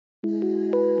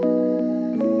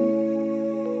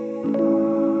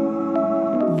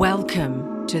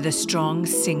Welcome to the Strong,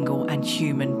 Single and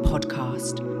Human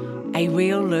podcast, a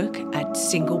real look at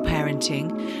single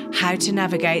parenting, how to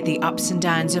navigate the ups and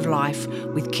downs of life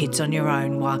with kids on your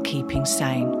own while keeping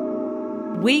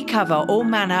sane. We cover all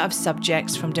manner of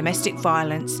subjects from domestic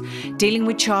violence, dealing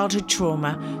with childhood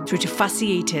trauma, through to fussy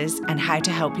eaters and how to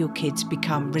help your kids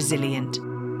become resilient.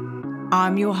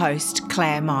 I'm your host,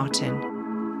 Claire Martin.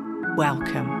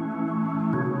 Welcome.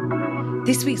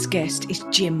 This week's guest is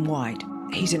Jim White.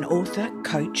 He's an author,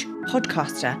 coach,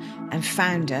 podcaster, and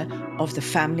founder of the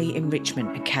Family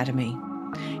Enrichment Academy.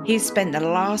 He's spent the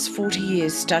last 40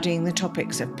 years studying the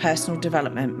topics of personal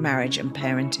development, marriage, and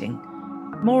parenting.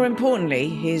 More importantly,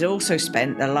 he's also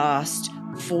spent the last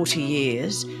 40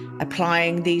 years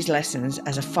applying these lessons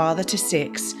as a father to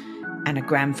 6 and a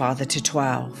grandfather to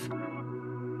 12.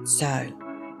 So,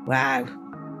 wow.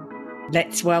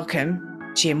 Let's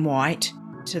welcome Jim White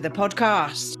to the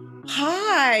podcast.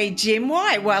 Hi, Jim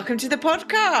White. Welcome to the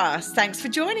podcast. Thanks for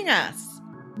joining us.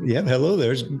 Yeah, hello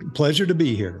there. It's a pleasure to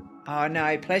be here. Oh,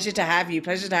 no, pleasure to have you.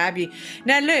 Pleasure to have you.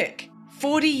 Now, look,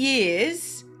 40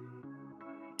 years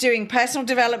doing personal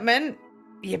development.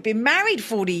 You've been married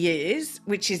 40 years,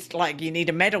 which is like you need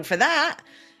a medal for that.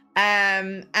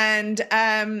 And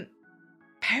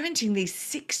parenting these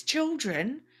 6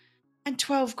 children and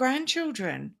 12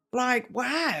 grandchildren. Like,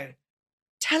 wow.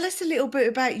 Tell us a little bit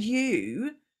about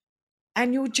you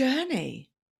and your journey.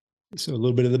 So a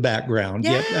little bit of the background.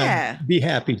 Yeah. Yep, I'd be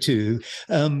happy to.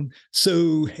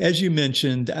 So as you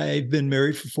mentioned, I've been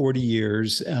married for 40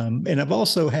 years, and I've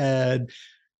also had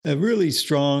a really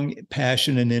strong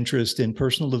passion and interest in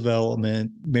personal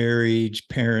development, marriage,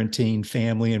 parenting,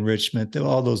 family enrichment,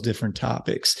 all those different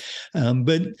topics.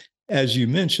 But as you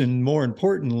mentioned, more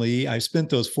importantly, I spent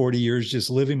those 40 years just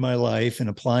living my life and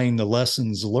applying the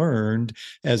lessons learned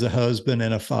as a husband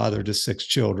and a father to 6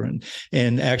 children.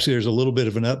 And actually, there's a little bit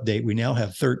of an update. We now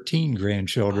have 13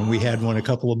 grandchildren. We had one a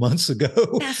couple of months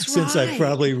ago since I've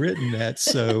probably written that.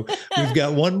 So we've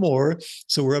got one more.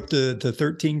 So we're up to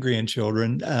 13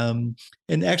 grandchildren.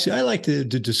 And actually, I like to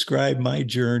describe my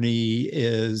journey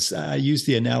as I use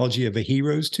the analogy of a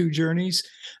hero's 2 journeys.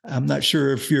 I'm not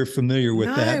sure if you're familiar with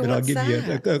that, but I'll give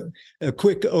you a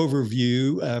quick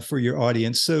overview for your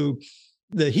audience. So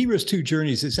the Hero's 2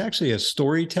 Journeys is actually a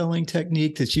storytelling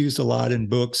technique that's used a lot in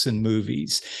books and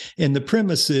movies. And the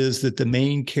premise is that the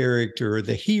main character, or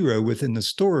the hero within the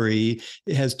story,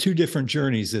 has 2 different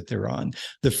journeys that they're on.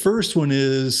 The first one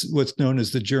is what's known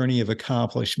as the journey of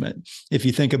accomplishment. If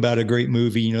you think about a great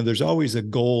movie, there's always a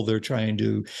goal they're trying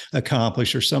to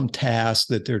accomplish or some task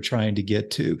that they're trying to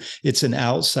get to. It's an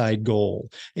outside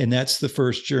goal, and that's the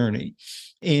first journey.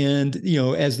 And,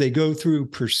 as they go through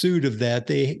pursuit of that,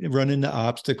 they run into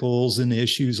obstacles and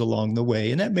issues along the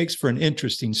way. And that makes for an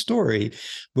interesting story.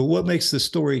 But what makes the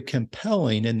story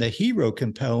compelling and the hero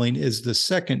compelling is the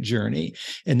second journey.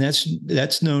 And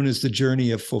that's known as the journey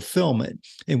of fulfillment.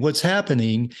 And what's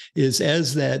happening is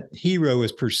as that hero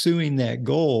is pursuing that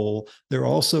goal, they're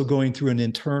also going through an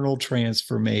internal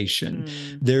transformation.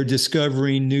 They're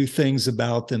discovering new things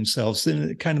about themselves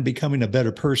and kind of becoming a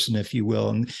better person, if you will,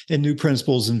 and new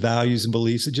principles and values and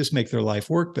beliefs that just make their life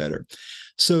work better.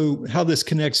 So how this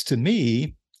connects to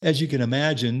me, as you can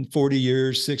imagine, 40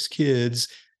 years, 6 kids,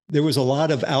 there was a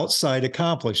lot of outside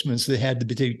accomplishments that had to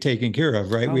be taken care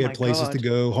of, right? We had places to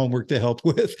go, homework to help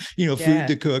with, food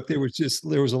to cook. There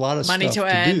was a lot of money stuff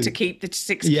to earn do to keep the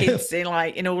 6 kids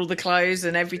in all the clothes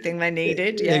and everything they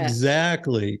needed. Yeah.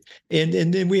 Exactly. And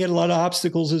then we had a lot of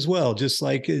obstacles as well, just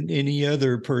like any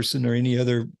other person or any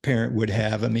other parent would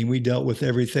have. I mean, we dealt with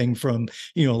everything from,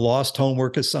 lost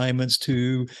homework assignments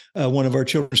to one of our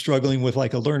children struggling with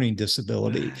like a learning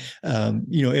disability.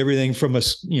 Everything from a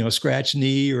scratched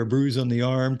knee or a bruise on the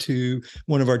arm to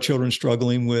one of our children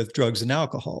struggling with drugs and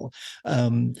alcohol.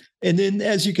 And then,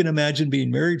 as you can imagine,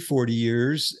 being married 40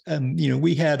 years,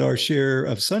 we had our share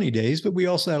of sunny days, but we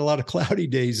also had a lot of cloudy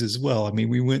days as well. I mean,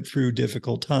 we went through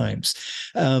difficult times.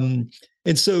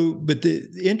 And so, but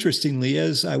interestingly,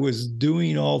 as I was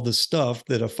doing all the stuff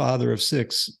that a father of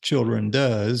 6 children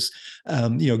does,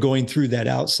 going through that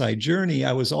outside journey,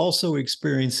 I was also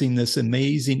experiencing this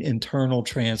amazing internal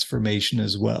transformation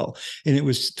as well. And it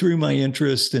was through my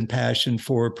interest and passion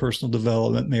for personal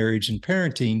development, marriage, and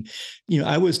parenting,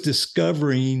 I was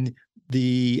discovering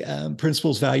the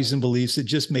principles, values, and beliefs that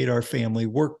just made our family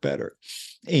work better.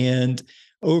 And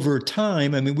over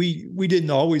time, I mean, we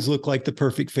didn't always look like the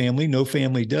perfect family. No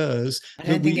family does. I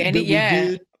don't think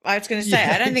any, I was going to say,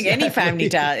 Yeah, I don't think any family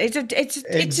does. exactly. It's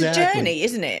a Exactly. journey,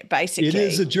 isn't it? It is a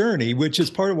Basically. journey, which is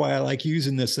part of why I like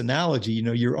using this analogy.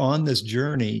 You're on this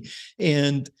journey,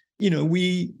 and when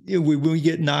we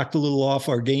get knocked a little off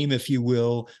our game, if you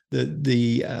will,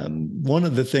 the one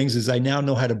of the things is I now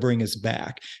know how to bring us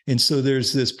back, and so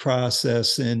there's this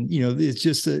process, and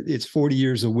it's 40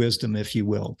 years of wisdom, if you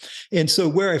will. And so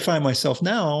where I find myself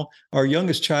now, our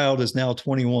youngest child is now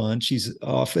 21. She's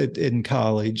off in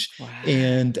college, Wow.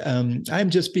 and I'm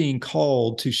just being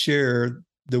called to share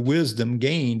the wisdom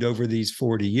gained over these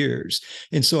 40 years.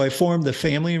 And so I formed the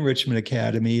Family Enrichment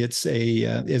Academy. It's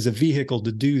as a vehicle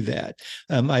to do that.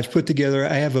 I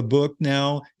have a book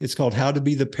now. It's called How to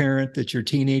Be the Parent That Your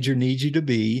Teenager Needs You to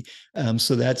Be.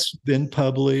 So that's been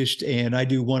published, and I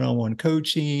do one-on-one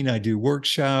coaching. I do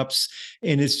workshops,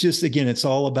 and it's just, again, it's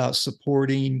all about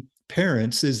supporting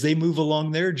parents as they move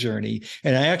along their journey.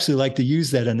 And I actually like to use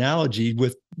that analogy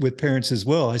with parents as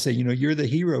well. I say, you're the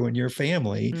hero in your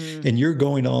family, Mm. and you're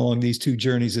going along these two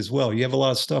journeys as well. You have a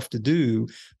lot of stuff to do,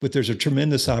 but there's a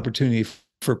tremendous opportunity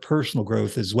for personal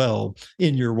growth as well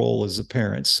in your role as a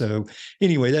parent. So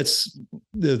anyway, that's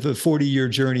the 40-year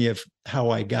journey of how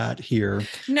I got here.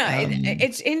 No,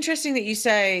 it's interesting that you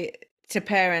say to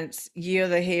parents, you're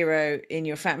the hero in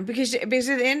your family, because at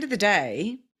the end of the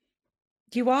day,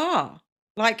 you are.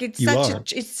 Like, You are.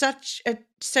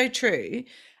 so true.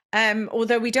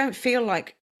 Although we don't feel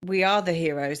like we are the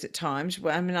heroes at times.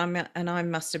 Well, I mean, I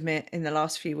must admit, in the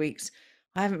last few weeks,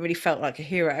 I haven't really felt like a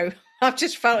hero. I've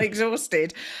just felt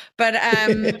exhausted. But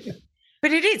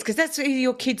but it is, because that's who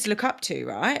your kids look up to,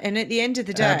 right? And at the end of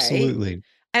the day, Absolutely.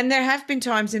 and there have been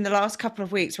times in the last couple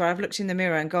of weeks where I've looked in the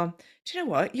mirror and gone, do you know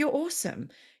what? You're awesome.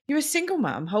 You're a single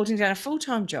mum holding down a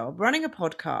full-time job, running a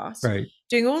podcast, Right.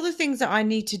 doing all the things that I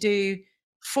need to do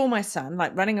for my son,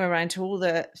 like running him around to all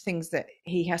the things that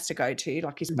he has to go to,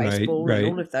 like his Right. baseball and Right.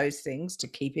 all of those things to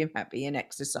keep him happy and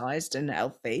exercised and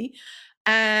healthy.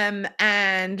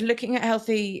 And looking at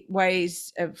healthy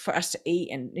ways for us to eat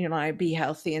and be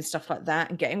healthy and stuff like that,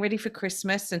 and getting ready for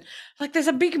Christmas, and like there's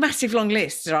a big massive long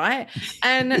list, right?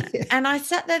 And and I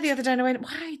sat there the other day and I went,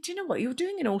 "Why? Do you know what? You're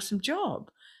doing an awesome job."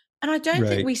 And I don't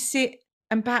think Right. we sit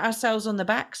and pat ourselves on the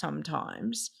back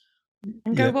sometimes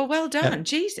and go, Yeah. "Well done,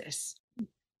 Jesus."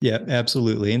 Yeah,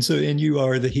 absolutely. And you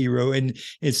are the hero. And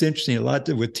it's interesting a lot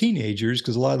with teenagers,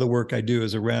 because a lot of the work I do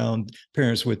is around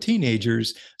parents with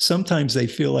teenagers. Sometimes they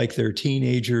feel like their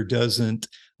teenager doesn't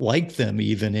like them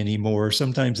even anymore.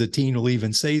 Sometimes the teen will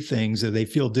even say things that they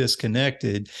feel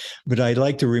disconnected. But I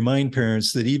like to remind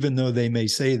parents that even though they may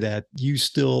say that, you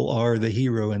still are the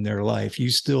hero in their life.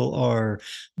 You still are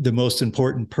the most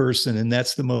important person, and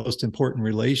that's the most important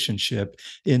relationship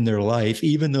in their life,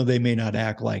 even though they may not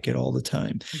act like it all the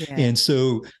time. Yeah. And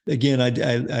so, again,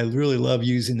 I really love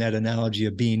using that analogy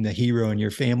of being the hero in your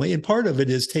family. And part of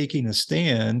it is taking a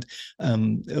stand. A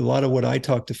lot of what I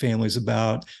talk to families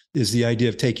about is the idea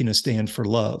of taking a stand for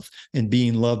love and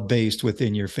being love-based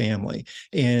within your family.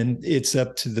 And it's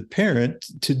up to the parent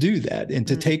to do that and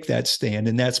to take that stand.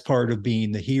 And that's part of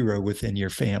being the hero within your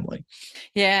family.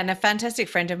 Yeah, and a fantastic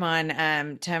friend of mine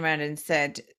turned around and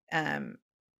said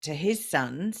to his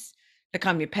sons, "Look,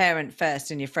 I'm your parent first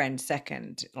and your friend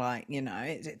second." Like,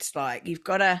 it's like you've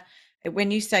got to. When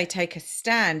you say take a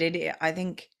stand, I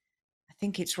think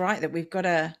it's right that we've got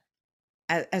to,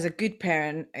 as a good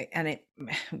parent, and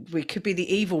we could be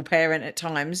the evil parent at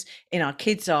times in our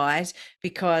kids' eyes,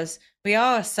 because we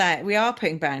are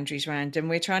putting boundaries around them.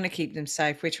 We're trying to keep them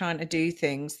safe. We're trying to do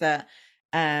things that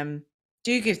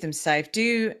do give them safe,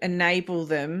 do enable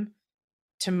them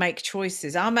to make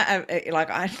choices. I'm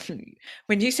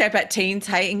when you say about teens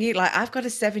hating you, like I've got a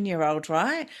 7-year-old,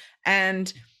 right?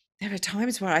 And there are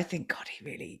times where I think, God, he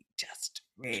really just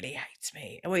really hates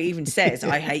me. Or he even says,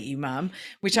 "I hate you, mum,"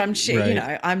 which I'm sure,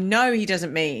 Right. I know he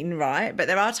doesn't mean, right? But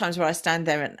there are times where I stand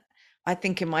there and I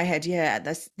think in my head, yeah, at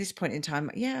this point in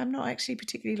time, yeah, I'm not actually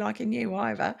particularly liking you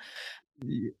either.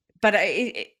 But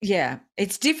yeah,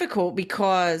 it's difficult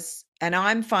because, and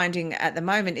I'm finding at the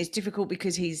moment, it's difficult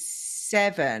because he's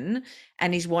 7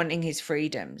 and he's wanting his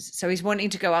freedoms. So he's wanting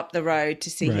to go up the road to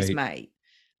see his Right. mate.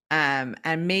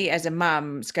 And me as a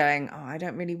mum's going, "Oh, I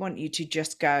don't really want you to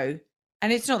just go."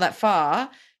 And it's not that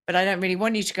far, but I don't really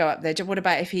want you to go up there. What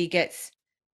about if he gets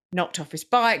knocked off his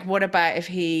bike? What about if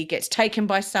he gets taken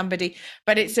by somebody?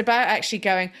 But it's about actually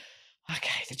going,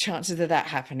 okay, the chances of that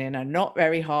happening are not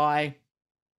very high.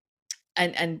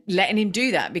 And letting him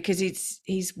do that, because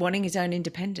he's wanting his own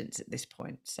independence at this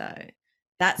point. So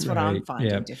that's what I'm Right. Yeah.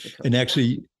 finding difficult. And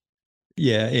actually,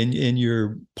 Yeah, and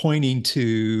you're pointing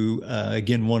to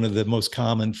again one of the most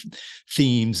common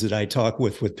themes that I talk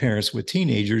with parents with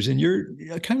teenagers, and you're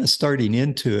kind of starting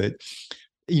into it.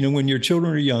 You know, when your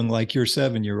children are young, like your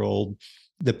 7-year old,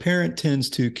 the parent tends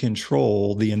to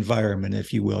control the environment,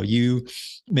 if you will. You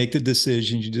make the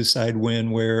decisions, you decide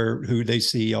when, where, who they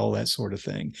see, all that sort of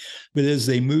thing. But as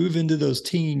they move into those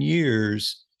teen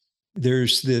years,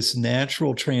 there's this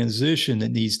natural transition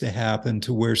that needs to happen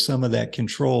to where some of that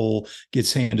control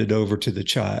gets handed over to the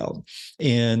child.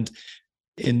 And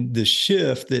the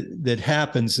shift that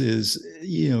happens is,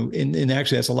 you know, and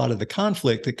actually that's a lot of the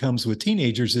conflict that comes with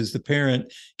teenagers is the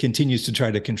parent continues to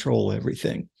try to control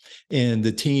everything, and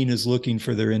the teen is looking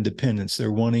for their independence.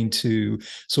 They're wanting to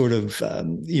sort of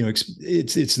you know,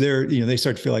 it's their, you know, they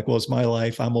start to feel like, well, it's my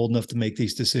life, I'm old enough to make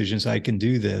these decisions, I can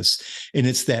do this. And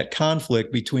it's that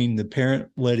conflict between the parent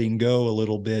letting go a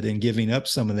little bit and giving up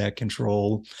some of that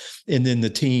control, and then the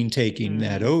teen taking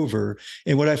that over.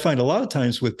 And what I find a lot of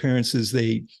times with parents is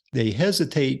they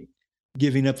hesitate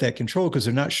giving up that control because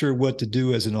they're not sure what to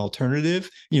do as an alternative.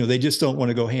 You know, they just don't want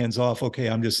to go hands off. Okay,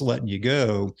 I'm just letting you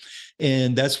go.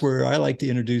 And that's where I like to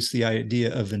introduce the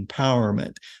idea of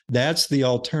empowerment. That's the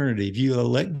alternative. You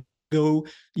let go,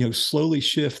 you know, slowly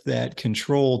shift that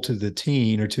control to the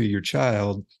teen or to your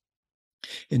child,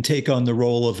 and take on the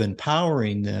role of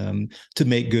empowering them to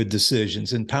make good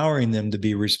decisions, empowering them to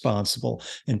be responsible,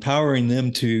 empowering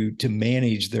them to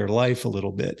manage their life a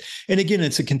little bit. And again,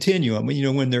 it's a continuum. You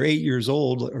know, when they're 8 years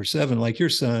old or 7, like your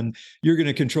son, you're going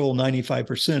to control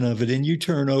 95% of it and you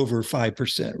turn over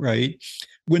 5%, right?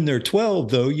 When they're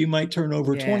 12, though, you might turn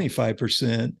over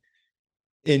 25%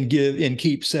 and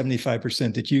keep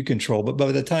 75% that you control. But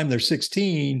by the time they're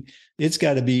 16, it's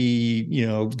got to be, you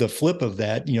know, the flip of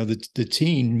that. You know, the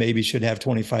teen maybe should have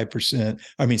 25%.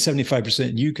 I mean, 75%,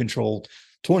 and you control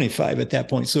 25 at that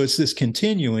point. So it's this a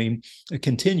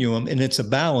continuum, and it's a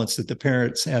balance that the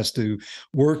parents has to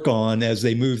work on as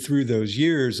they move through those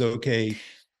years. Okay,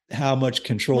 how much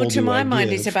control to do I my mind,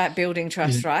 give? it's about building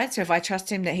trust, right? So if I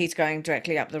trust him that he's going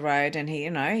directly up the road and he,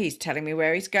 you know, he's telling me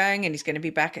where he's going and he's going to be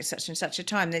back at such and such a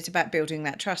time, then it's about building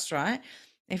that trust, right?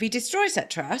 If he destroys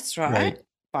that trust, right, Right.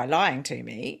 by lying to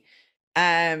me,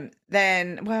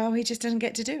 then, well, he just doesn't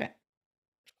get to do it.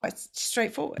 It's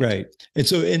straightforward. Right. And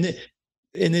so, and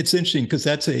it's interesting because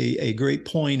that's a great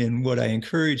point. And what I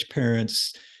encourage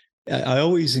parents, I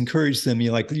always encourage them, you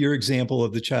know, like your example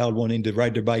of the child wanting to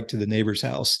ride their bike to the neighbor's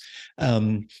house.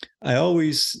 Um, I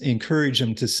always encourage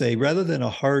them to say, rather than a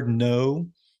hard no,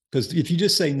 because if you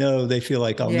just say no, they feel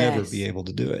like I'll never be Yes. able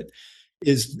to do it,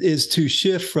 is to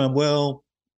shift from, well,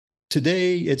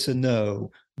 today it's a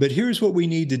no, but here's what we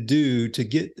need to do to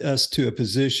get us to a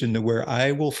position to where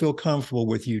I will feel comfortable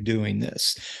with you doing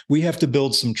this. We have to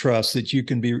build some trust that you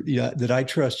can be, that I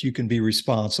trust you can be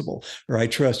responsible, or I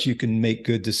trust you can make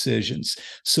good decisions.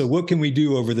 So what can we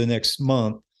do over the next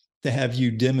month to have you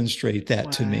demonstrate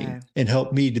that to me Wow. and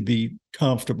help me to be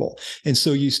comfortable? And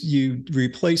so you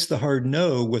replace the hard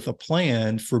no with a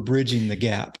plan for bridging the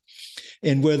gap.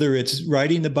 And whether it's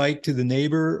riding the bike to the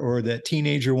neighbor or that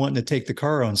teenager wanting to take the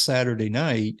car on Saturday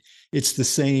night, it's the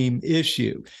same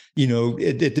issue. You know,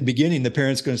 at the beginning, the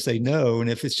parent's going to say no. And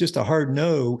if it's just a hard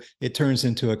no, it turns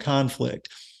into a conflict.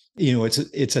 You know,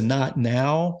 it's a not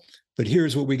now, but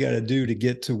here's what we got to do to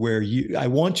get to where I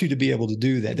want you to be able to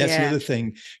do that. That's the Yeah. other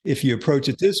thing. If you approach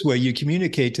it this way, you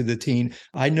communicate to the teen,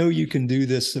 I know you can do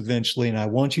this eventually, and I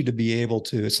want you to be able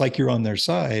to. It's like you're on their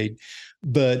side,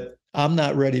 but I'm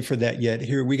not ready for that yet.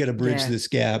 Here, we got to bridge this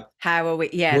gap. How are we?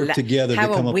 Work together to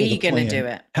How are come up with we a going to do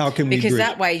plan. it? How can we Because bridge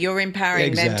that way you're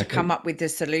empowering them to come Exactly. up with the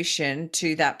solution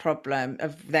to that problem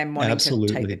of them wanting to take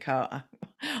the Absolutely. car.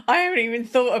 I haven't even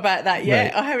thought about that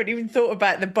yet. Right. I haven't even thought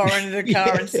about the borrowing of the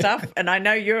car and stuff. And I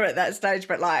know you're at that stage,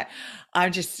 but like,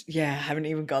 I'm just, I haven't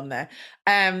even gone there.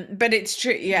 But it's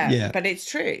true. Yeah, Yeah. but it's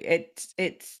true.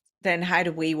 It's then how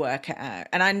do we work it out?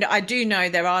 And I do know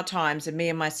there are times, and me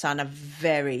and my son are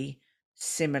very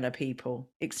similar people,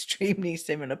 extremely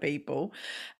similar people.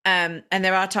 And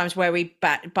there are times where we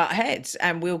butt heads,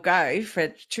 and we'll go for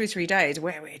 2 or 3 days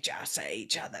where we just at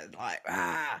each other like,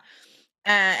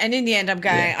 and in the end, I'm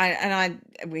going. Yeah.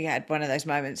 We had one of those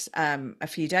moments a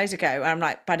few days ago. And I'm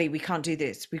like, buddy, we can't do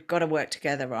this. We've got to work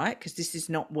together, right? Because this is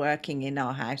not working in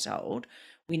our household.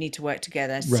 We need to work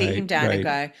together. Sit him Right. down and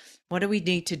Right. go, what do we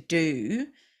need to do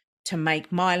to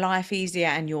make my life easier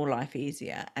and your life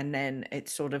easier? And then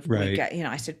it's sort of we Right. get,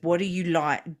 I said, what do you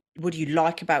like? What do you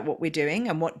like about what we're doing,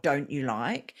 and what don't you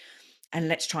like? And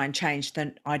let's try and change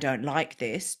the I don't like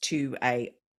this to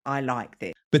a I like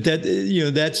this. But that,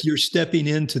 that's, you're stepping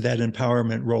into that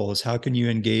empowerment role, is how can you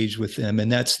engage with them?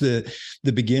 And that's the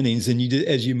beginnings. And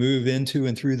as you move into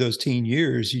and through those teen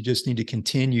years, you just need to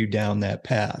continue down that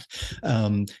path.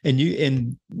 And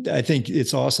I think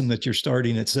it's awesome that you're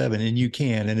starting at 7, and you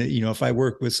can. And if I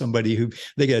work with somebody who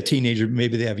they got a teenager,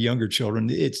 maybe they have younger children,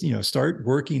 it's, start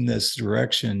working this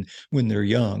direction when they're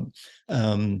young.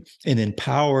 And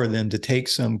empower them to take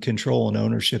some control and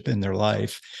ownership in their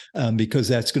life, because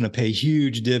that's going to pay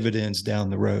huge dividends down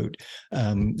the road,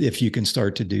 if you can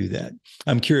start to do that.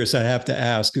 I'm curious. I have to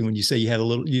ask, when you say you've had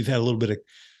a little bit of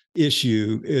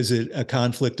issue, is it a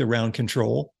conflict around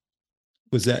control?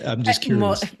 Was that? I'm just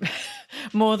curious.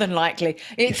 More than likely,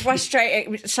 it's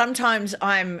frustrating. Sometimes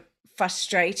I'm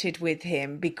frustrated with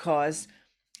him because.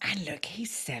 And look,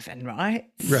 he's 7, right?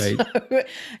 Right.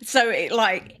 So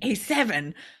he's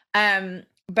 7.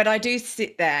 But I do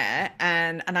sit there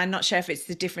and I'm not sure if it's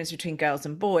the difference between girls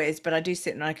and boys, but I do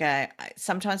sit and I go,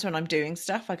 sometimes when I'm doing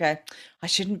stuff, I go, I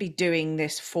shouldn't be doing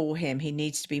this for him. He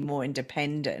needs to be more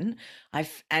independent.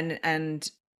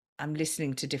 And I'm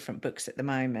listening to different books at the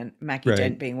moment, Maggie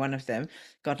Dent being one of them.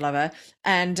 God love her.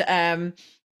 And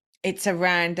it's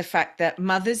around the fact that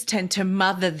mothers tend to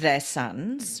mother their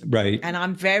sons. Right. And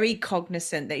I'm very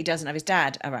cognizant that he doesn't have his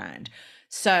dad around.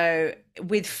 So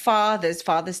with fathers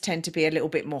tend to be a little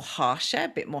bit more harsher, a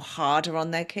bit more harder on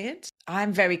their kids.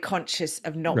 I'm very conscious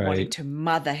of not wanting to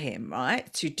mother him,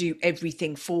 right? To do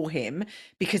everything for him,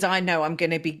 because I know I'm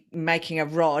going to be making a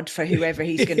rod for whoever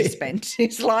he's going to spend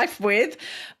his life with.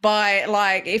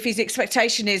 By if his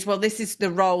expectation is, well, this is the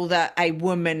role that a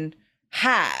woman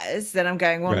has, then I'm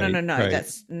going, well, no,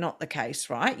 that's not the case,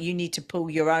 right? You need to pull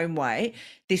your own way.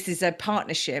 This is a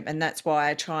partnership, and that's why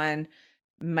I try and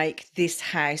make this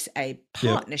house a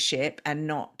partnership and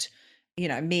not,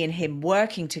 me and him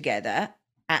working together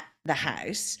at the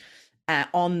house,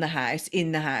 on the house,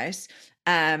 in the house,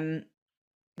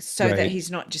 so that he's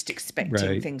not just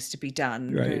expecting things to be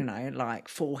done,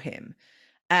 for him.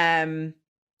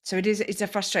 So it's a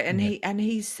frustrating, and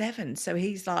he's 7, so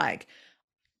he's like,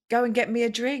 go and get me a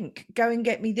drink. Go and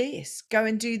get me this. Go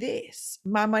and do this.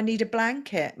 Mum, I need a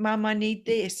blanket. Mum, I need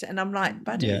this. And I'm like,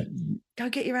 buddy, go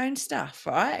get your own stuff,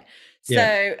 right?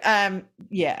 So, but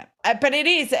it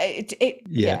is,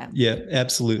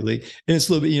 absolutely. And it's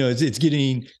a little bit, it's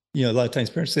getting, a lot of times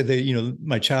parents say that,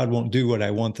 my child won't do what I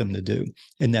want them to do.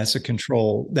 And that's a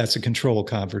control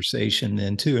conversation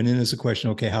then too. And then it's a question,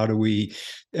 okay, how do we,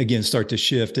 again, start to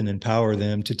shift and empower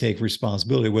them to take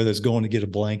responsibility, whether it's going to get a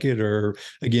blanket or,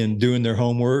 again, doing their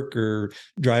homework or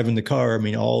driving the car. I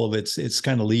mean, all of it's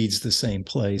kind of leads the same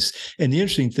place. And the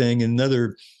interesting thing,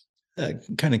 another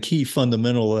kind of key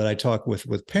fundamental that I talk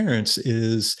with parents,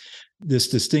 is this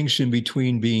distinction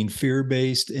between being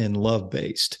fear-based and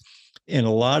love-based. And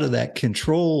a lot of that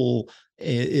control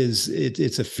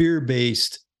it's a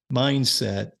fear-based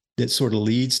mindset that sort of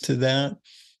leads to that,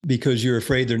 because you're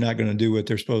afraid they're not going to do what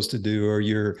they're supposed to do, or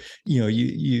you're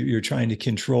trying to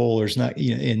control, or it's not,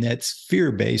 and that's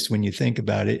fear-based when you think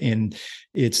about it. And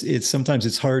it's sometimes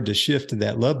it's hard to shift to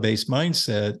that love-based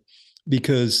mindset,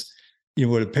 because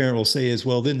what a parent will say is,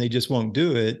 well, then they just won't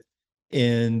do it.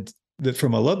 And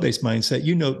from a love-based mindset,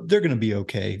 they're going to be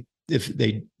okay if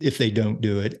they don't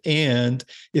do it. And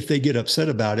if they get upset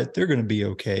about it, they're going to be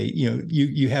okay.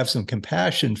 You have some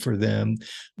compassion for them,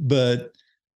 but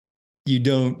you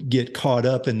don't get caught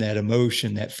up in that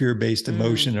emotion, that fear-based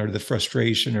emotion, or the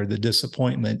frustration or the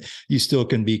disappointment. You still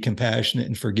can be compassionate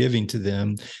and forgiving to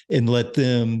them, and let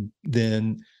them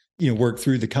then work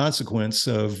through the consequence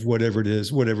of whatever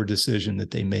decision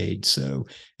that they made. So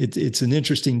it's an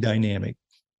interesting dynamic.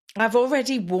 I've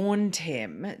already warned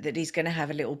him that he's going to have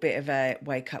a little bit of a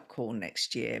wake-up call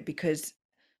next year, because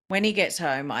when he gets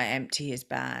home, I empty his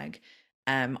bag.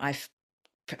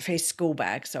 For his school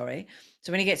bag, sorry.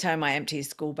 So when he gets home, I empty his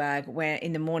school bag. Where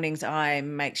in the mornings, I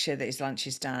make sure that his lunch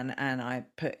is done, and I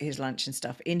put his lunch and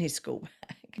stuff in his school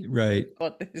bag. Right.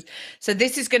 So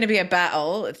this is going to be a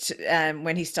battle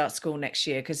when he starts school next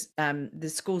year, because the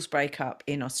schools break up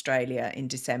in Australia in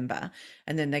December,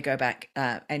 and then they go back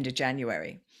end of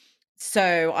January.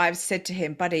 So I've said to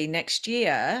him, buddy, next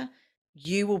year,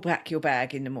 you will pack your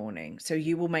bag in the morning. So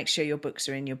you will make sure your books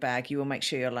are in your bag. You will make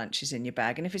sure your lunch is in your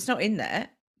bag. And if it's not in there,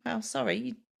 well, sorry,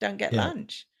 you don't get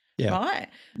lunch. Yeah. Right.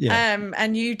 Yeah.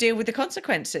 And you deal with the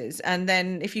consequences. And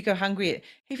then if you goes hungry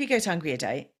a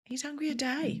day, he's hungry a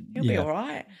day. He'll be all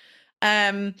right.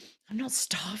 I'm not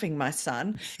starving my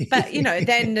son, but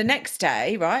then the next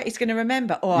day, right, he's going to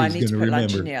remember, oh, I He's need going to to put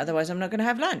lunch in remember. here, otherwise I'm not going to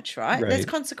have lunch, right? There's Right.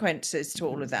 consequences to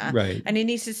all of that. Right. And he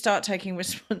needs to start taking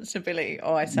responsibility.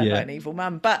 Oh, I sound Yeah. like an evil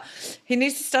mum, but he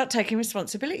needs to start taking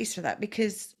responsibilities for that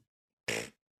because,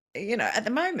 at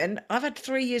the moment, I've had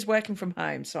 3 years working from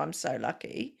home, so I'm so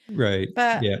lucky. Right.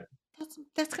 But Yeah.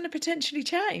 that's going to potentially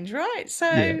change, right? Yeah,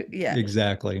 So, yeah.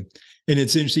 exactly. And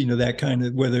it's interesting, that kind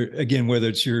of whether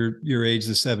it's your age,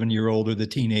 the 7-year-old or the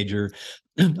teenager,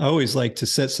 I always like to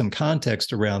set some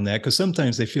context around that because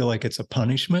sometimes they feel like it's a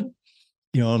punishment.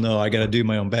 Oh no, I got to do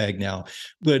my own bag now.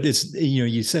 But it's,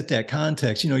 you set that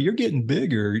context, you're getting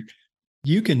bigger.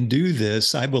 You can do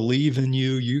this. I believe in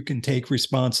you. You can take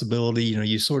responsibility.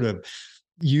 You sort of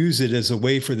use it as a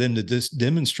way for them to just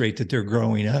demonstrate that they're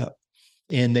growing up,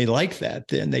 and they like that.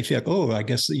 Then they feel like, oh, I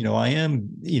guess I am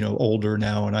older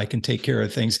now and I can take care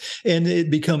of things, and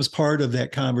it becomes part of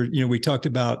that conversation. We talked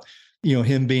about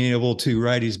him being able to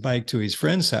ride his bike to his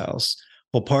friend's house.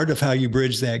 Well, part of how you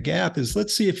bridge that gap is,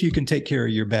 let's see if you can take care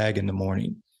of your bag in the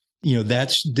morning.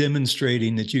 That's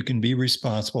demonstrating that you can be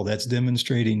responsible. That's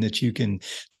demonstrating that you can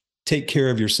take care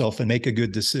of yourself and make a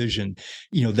good decision.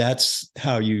 That's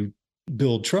how you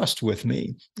build trust with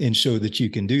me and show that you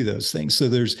can do those things. So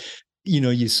there's,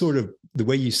 you sort of, the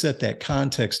way you set that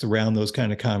context around those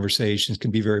kind of conversations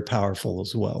can be very powerful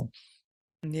as well.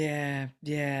 Yeah,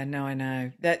 yeah, no, I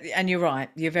know that, and you're right.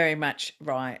 You're very much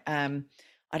right.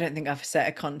 I don't think I've set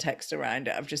a context around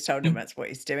it. I've just told him that's what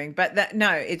he's doing. But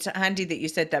no, it's handy that you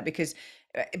said that because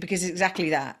exactly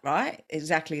that, right?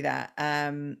 Exactly that.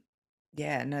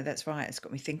 Yeah, no, that's right. It's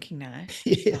got me thinking now.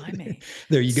 Blimey.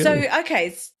 There you So, go.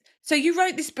 okay, so you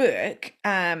wrote this book,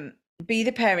 Be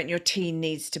the Parent Your Teen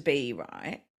Needs to Be,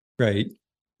 right? Right.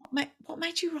 What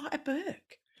made you write a book?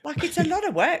 Like, it's a lot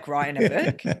of work writing a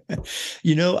book.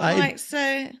 I Like,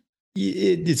 so.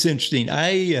 it's interesting.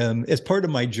 I as part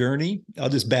of my journey, I'll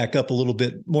just back up a little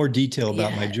bit more detail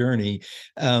about my Yeah. journey.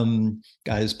 God,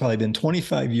 it's probably been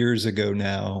 25 years ago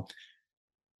now.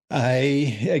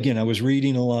 I was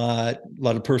reading a lot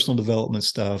of personal development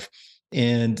stuff.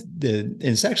 And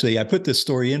it's actually, I put this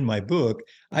story in my book.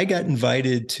 I got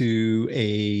invited to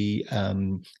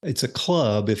it's a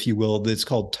club, if you will, that's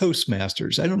called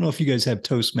Toastmasters. I don't know if you guys have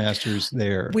Toastmasters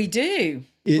there. We do.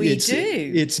 It, We it's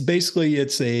do. it's basically,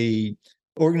 it's a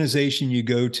organization you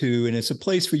go to, and it's a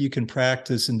place where you can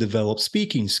practice and develop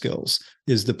speaking skills,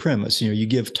 is the premise. You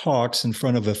give talks in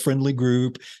front of a friendly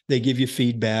group, they give you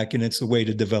feedback, and it's a way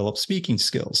to develop speaking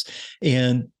skills.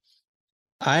 And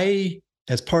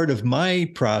as part of my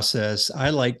process, I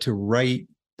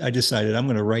decided I'm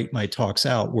going to write my talks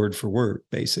out word for word,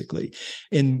 basically.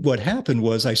 And what happened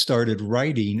was I started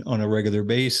writing on a regular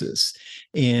basis.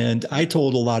 And I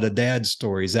told a lot of dad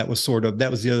stories. That was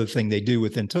the other thing they do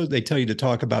within they tell you to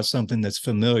talk about something that's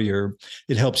familiar.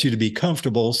 It helps you to be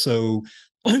comfortable, so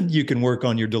you can work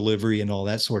on your delivery and all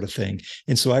that sort of thing.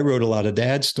 And so I wrote a lot of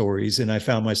dad stories, and I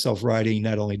found myself writing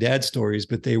not only dad stories,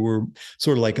 but they were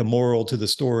sort of like a moral to the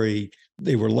story.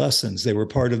 They were lessons. They were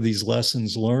part of these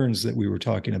lessons learned that we were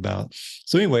talking about.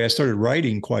 So anyway, I started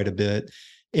writing quite a bit,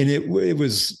 and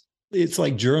it's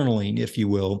like journaling, if you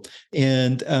will.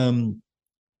 And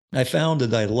I found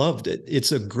that I loved it.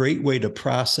 It's a great way to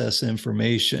process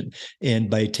information. And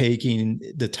by taking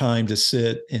the time to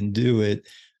sit and do it,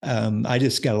 I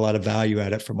just got a lot of value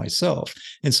out of it for myself.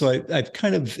 And so I've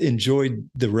kind of enjoyed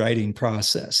the writing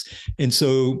process. And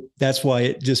so that's why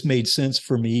it just made sense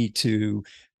for me to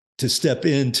step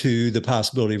into the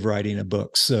possibility of writing a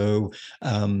book. So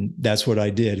that's what I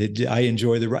did. I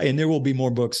enjoy the writing, and there will be more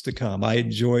books to come. I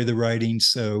enjoy the writing,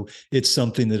 so it's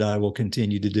something that I will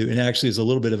continue to do. And actually, as a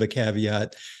little bit of a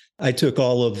caveat, I took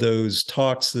all of those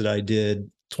talks that I did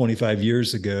 25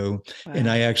 years ago, and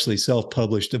I Wow. actually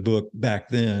self-published a book back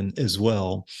then as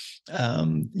well,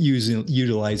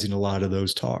 utilizing a lot of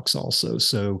those talks also.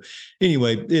 So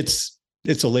anyway,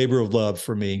 it's a labor of love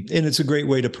for me, and it's a great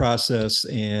way to process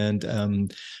and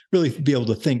really be able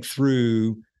to think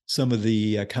through some of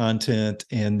the content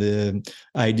and the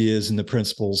ideas and the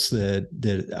principles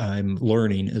that I'm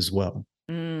learning as well.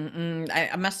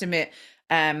 I must admit,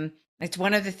 it's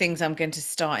one of the things I'm going to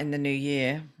start in the new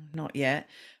year. Not yet,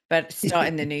 but start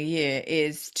in the new year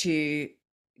is to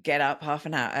get up half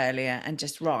an hour earlier and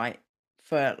just write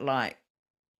for like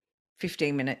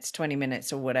 15 minutes, 20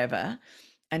 minutes or whatever,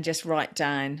 and just write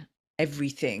down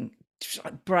everything, just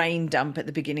like brain dump at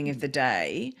the beginning of the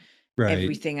day, Right.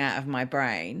 everything out of my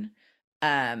brain.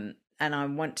 And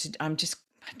I'm just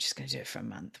going to do it for a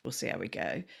month. We'll see how we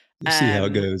go. See how it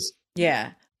Um, goes.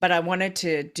 yeah, but I wanted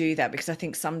to do that because I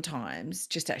think sometimes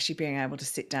just actually being able to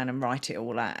sit down and write it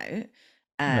all out,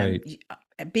 Right.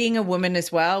 Being a woman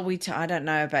as well, I don't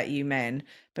know about you men,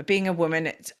 but being a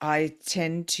woman, I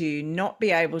tend to not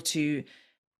be able to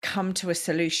come to a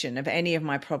solution of any of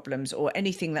my problems or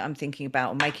anything that I'm thinking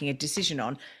about or making a decision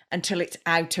on until it's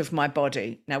out of my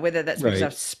body. Now, whether that's because Right.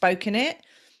 I've spoken it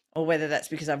or whether that's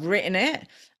because I've written it,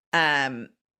 I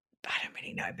don't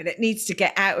really know, but it needs to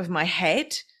get out of my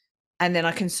head and then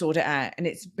I can sort it out. And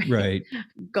it's Right.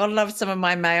 God love some of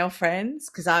my male friends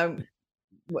because I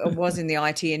was in the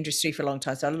IT industry for a long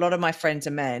time. So a lot of my friends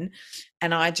are men,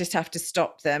 and I just have to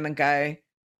stop them and go,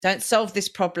 don't solve this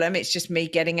problem. It's just me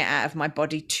getting it out of my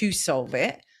body to solve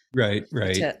it, Right.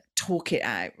 Right. to talk it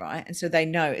out. Right. And so they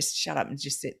know it's shut up and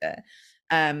just sit there.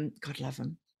 God love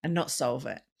them and not solve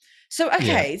it. So, Yeah.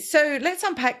 okay. So let's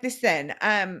unpack this then.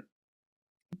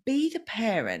 Be the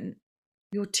parent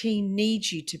your teen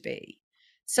needs you to be.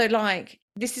 So like,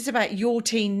 this is about your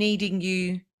teen needing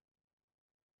you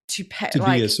to To be a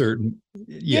like, certain,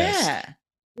 yes.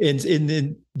 yeah. And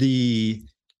then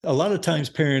a lot of times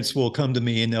parents will come to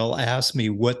me and they'll ask me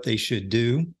what they should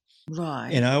do. Right.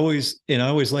 And I always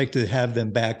like to have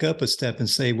them back up a step and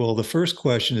say, well, the first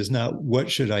question is not what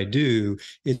should I do?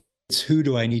 It's who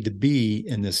do I need to be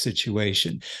in this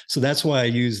situation? So that's why I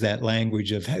use that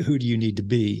language of who do you need to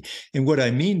be? And what I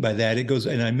mean by that, it goes,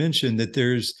 and I mentioned that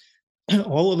there's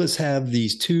all of us have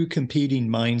these two competing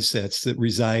mindsets that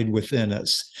reside within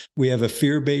us. We have a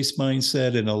fear-based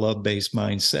mindset and a love-based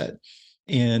mindset.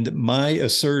 And my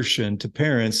assertion to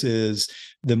parents is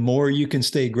the more you can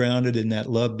stay grounded in that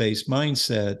love-based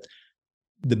mindset,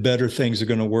 the better things are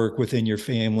going to work within your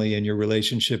family and your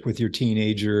relationship with your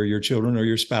teenager or your children or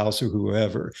your spouse or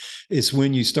whoever. It's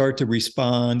when you start to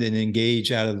respond and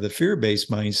engage out of the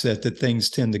fear-based mindset that things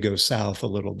tend to go south a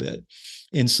little bit.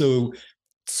 And so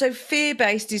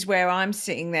fear-based is where I'm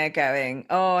sitting there going,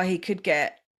 oh, he could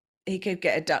get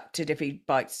abducted if he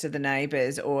bites to the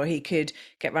neighbors, or he could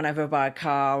get run over by a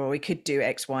car, or he could do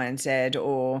X, Y, and Z,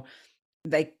 or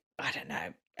I don't know,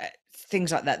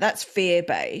 things like that. That's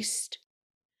fear-based.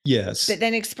 yes. But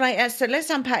then explain. So let's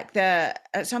unpack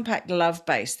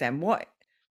love-based. Then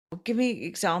give me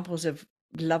examples of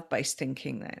love-based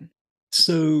thinking. Then.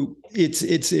 So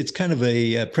it's kind of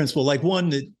a principle, like one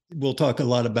that we'll talk a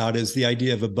lot about is the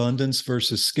idea of abundance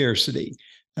versus scarcity.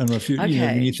 I don't know if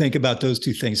when you think about those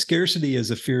two things, scarcity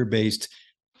is a fear-based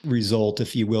result,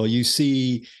 if you will. You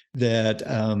see that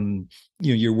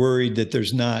you're worried that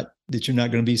you're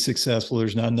not going to be successful.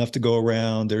 There's not enough to go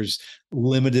around. There's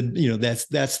limited,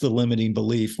 that's the limiting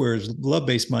belief. Whereas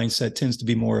love-based mindset tends to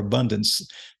be more abundance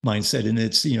mindset, and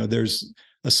it's there's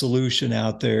a solution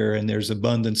out there and there's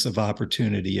abundance of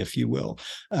opportunity, if you will.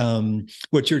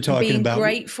 What you're talking being about,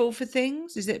 grateful for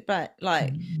things, is it? But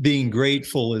like being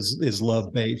grateful is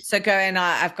love based. So going,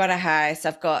 I've got a house,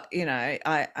 I've got,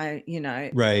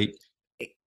 right.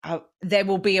 There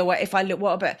will be a way. If I look,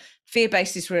 what about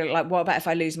fear-based is really like, what about if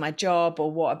I lose my job,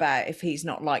 or what about if he's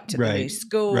not liked at the new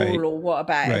school, or what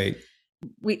about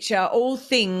which are all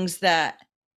things that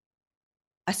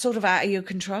are sort of out of your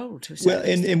control to a certain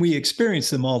extent. And we experience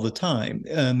them all the time.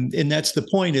 And that's the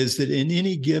point, is that in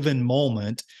any given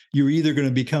moment, you're either going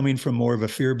to be coming from more of a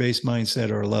fear-based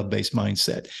mindset or a love-based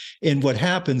mindset. And what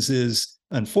happens is,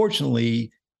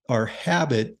 unfortunately, our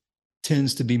habit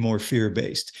tends to be more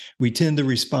fear-based. We tend to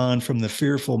respond from the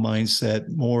fearful mindset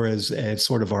more as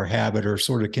sort of our habit or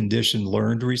sort of conditioned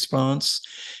learned response.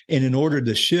 And in order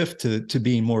to shift to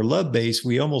being more love-based,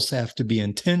 we almost have to be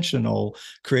intentional,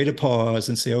 create a pause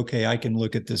and say, okay, I can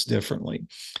look at this differently,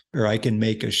 or I can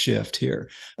make a shift here.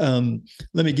 Let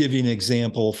me give you an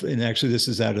example. And actually, this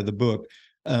is out of the book.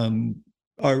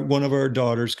 One of our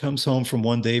daughters comes home from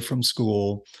one day from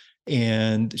school,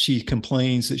 and she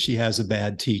complains that she has a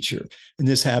bad teacher. And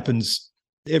this happens,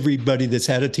 everybody that's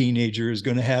had a teenager is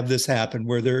going to have this happen,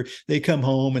 where they come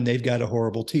home and they've got a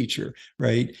horrible teacher,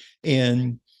 right?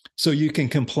 And so you can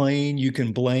complain, you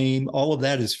can blame, all of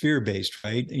that is fear-based,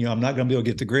 right? I'm not going to be able to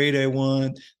get the grade I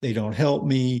want. They don't help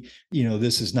me.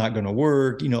 This is not going to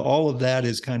work. All of that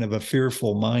is kind of a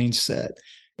fearful mindset.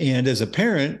 And as a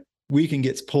parent, we can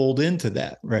get pulled into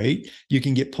that, right? You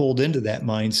can get pulled into that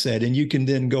mindset, and you can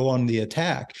then go on the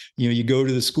attack. You go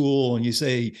to the school and you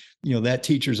say, that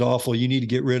teacher's awful. You need to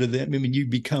get rid of them. I mean, you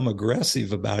become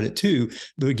aggressive about it too.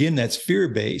 But again, that's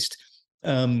fear-based.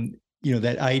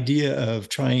 That idea of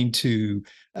trying to,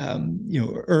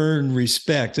 earn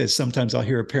respect, as sometimes I'll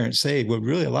hear a parent say, well,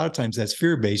 really, a lot of times that's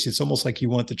fear-based. It's almost like you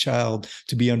want the child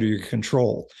to be under your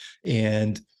control.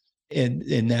 And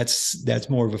that's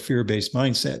more of a fear-based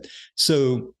mindset.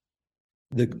 So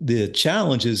the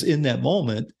challenge is, in that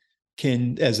moment,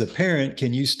 as a parent,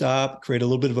 can you stop, create a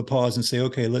little bit of a pause and say,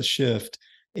 okay, let's shift.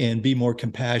 and be more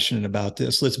compassionate about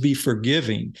this. Let's be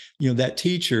forgiving. That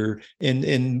teacher,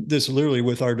 and this literally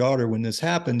with our daughter, when this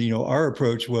happened, our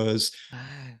approach was,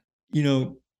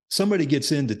 Wow. Somebody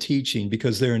gets into teaching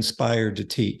because they're inspired to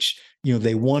teach.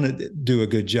 They want to do a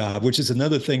good job, which is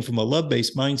another thing from a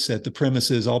love-based mindset. The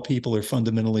premise is all people are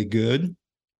fundamentally good,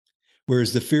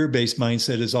 whereas the fear-based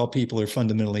mindset is all people are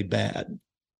fundamentally bad.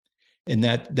 And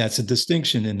that's a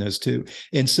distinction in those two.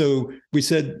 And so we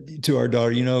said to our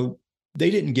daughter, they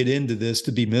didn't get into this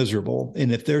to be miserable.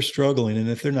 And if they're struggling and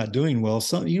if they're not doing well,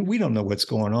 we don't know what's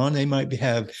going on. They might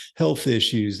have health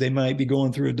issues. They might be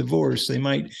going through a divorce.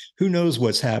 Who knows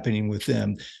what's happening with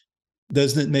them?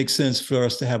 Doesn't it make sense for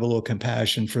us to have a little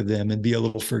compassion for them and be a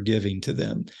little forgiving to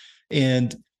them?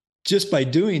 And just by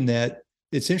doing that,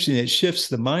 it's interesting, it shifts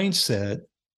the mindset,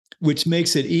 which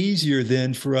makes it easier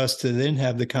then for us to then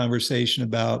have the conversation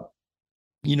about,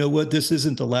 this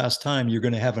isn't the last time you're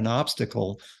going to have an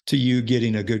obstacle to you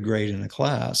getting a good grade in a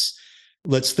class.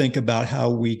 Let's think about how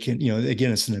we can,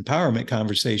 again, it's an empowerment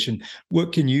conversation.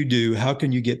 What can you do? How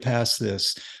can you get past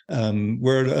this?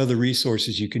 Where are the other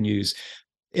resources you can use?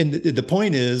 And the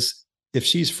point is, if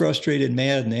she's frustrated,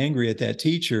 mad, and angry at that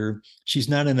teacher, she's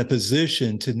not in a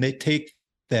position to take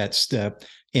that step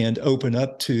and open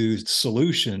up to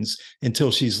solutions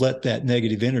until she's let that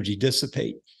negative energy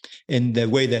dissipate. And the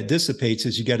way that dissipates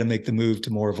is you got to make the move to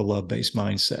more of a love-based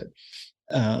mindset.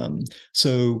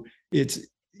 So it's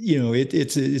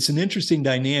an interesting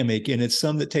dynamic, and it's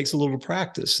some that takes a little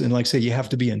practice. And like I say, you have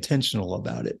to be intentional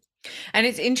about it. And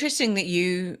it's interesting that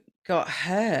you got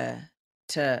her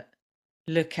to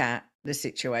look at the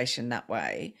situation that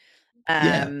way,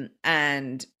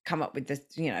 and come up with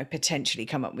potentially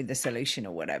come up with the solution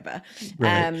or whatever. Right.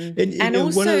 And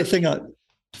also, one other thing I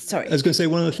was going to say,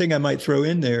 one other thing I might throw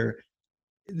in there,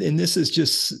 and this is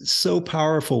just so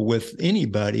powerful with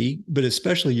anybody, but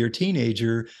especially your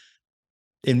teenager.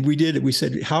 And we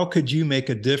said, how could you make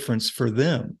a difference for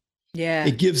them? Yeah.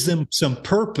 It gives them some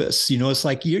purpose. It's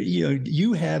like,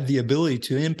 you have the ability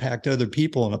to impact other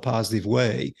people in a positive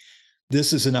way.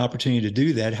 This is an opportunity to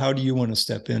do that. How do you want to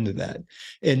step into that?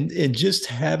 And just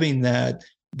having that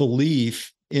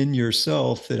belief in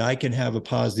yourself that I can have a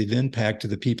positive impact to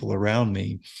the people around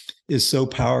me is so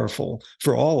powerful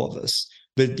for all of us.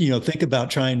 But, think about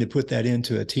trying to put that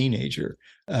into a teenager,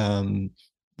 and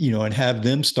have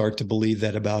them start to believe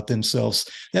that about themselves.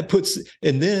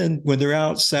 And then when they're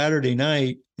out Saturday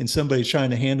night and somebody's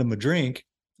trying to hand them a drink,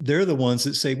 they're the ones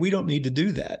that say, we don't need to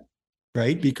do that.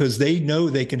 Right? Because they know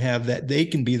they can have that. They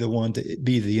can be the one to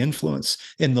be the influence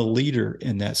and the leader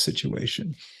in that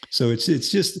situation. So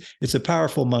it's a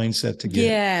powerful mindset to get.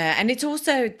 Yeah. And it's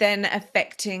also then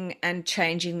affecting and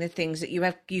changing the things that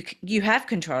you have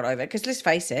control over. Because let's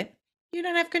face it, you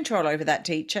don't have control over that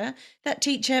teacher. That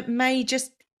teacher may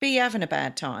just be having a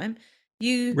bad time.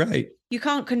 You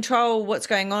can't control what's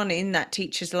going on in that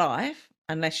teacher's life,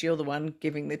 unless you're the one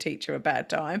giving the teacher a bad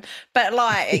time. But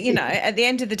at the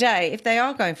end of the day, if they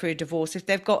are going through a divorce, if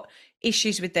they've got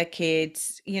issues with their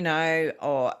kids,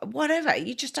 or whatever,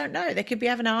 you just don't know. They could be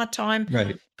having a hard time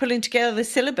pulling together the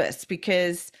syllabus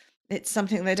because it's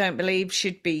something they don't believe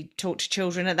should be taught to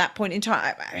children at that point in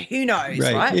time. Who knows,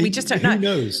 right? We just don't know. Who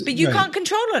knows? But you can't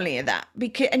control any of that,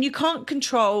 and you can't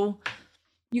control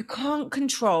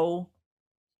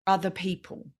other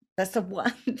people. That's the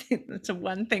one thing. That's the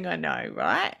one thing I know,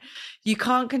 right? You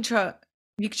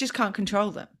just can't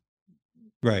control them.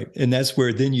 Right. And that's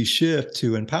where then you shift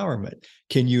to empowerment.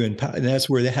 Can you empower? And that's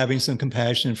where having some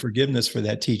compassion and forgiveness for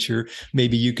that teacher,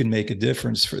 maybe you can make a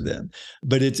difference for them.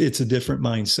 But it's a different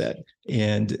mindset.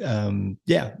 And and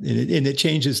it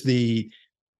changes the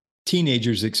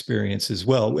teenager's experience as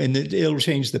well. And it'll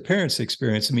change the parent's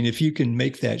experience. I mean, if you can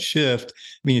make that shift,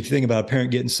 if you think about a parent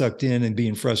getting sucked in and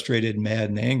being frustrated, mad,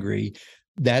 and angry,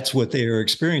 that's what they are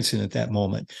experiencing at that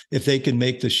moment. If they can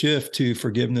make the shift to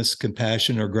forgiveness,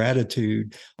 compassion, or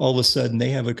gratitude, all of a sudden they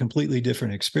have a completely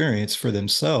different experience for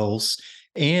themselves.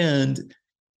 And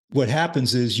what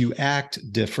happens is you act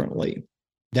differently.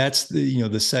 That's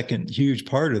the second huge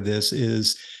part of this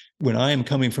is when I am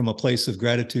coming from a place of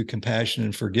gratitude, compassion,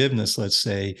 and forgiveness, let's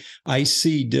say, I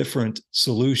see different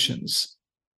solutions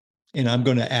and I'm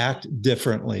going to act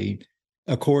differently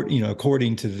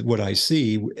according to what I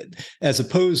see, as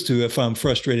opposed to if I'm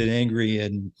frustrated, angry,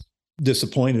 and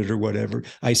disappointed or whatever,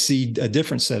 I see a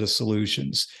different set of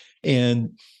solutions.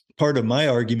 And part of my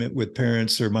argument with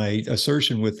parents, or my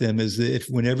assertion with them, is that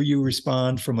whenever you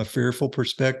respond from a fearful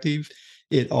perspective,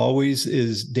 it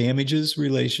always damages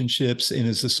relationships and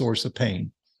is a source of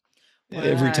pain. Wow.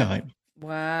 Every time.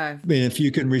 Wow. And if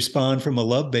you can respond from a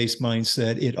love-based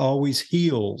mindset, it always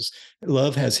heals.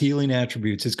 Love has healing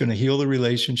attributes. It's going to heal the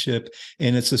relationship,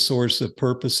 and it's a source of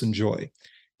purpose and joy.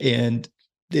 And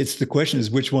it's the question is,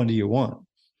 which one do you want?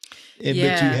 But you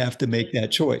Yeah. have to make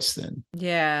that choice then.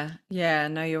 Yeah. Yeah.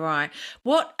 No, you're right.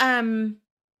 What about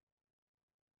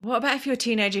if your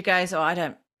teenager goes, oh, I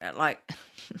don't like,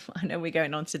 I know we're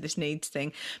going on to this needs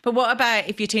thing, but what about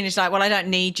if your teenager's like, well, I don't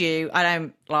need you.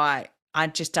 I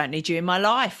just don't need you in my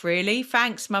life, really.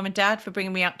 Thanks, mum and dad, for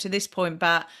bringing me up to this point,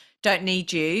 but don't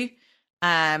need you.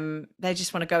 They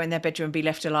just want to go in their bedroom and be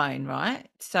left alone, right?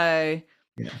 So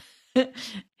Yeah.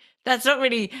 that's not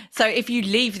really, so if you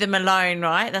leave them alone,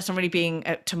 right, that's not really being,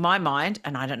 to my mind,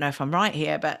 and I don't know if I'm right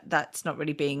here, but that's not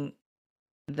really being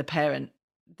the parent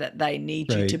that they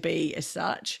need you to Right. be as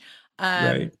such.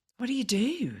 Right. What do you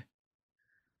do?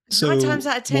 Nine times So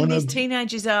out of 10, one these of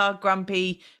teenagers are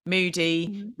grumpy,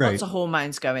 moody, lots right. of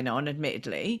hormones going on,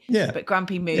 admittedly, Yeah. but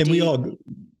grumpy, And we moody. all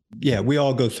we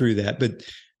all go through that. But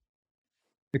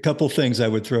a couple of things I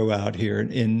would throw out here,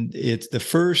 and it's the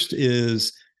first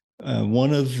is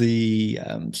one of the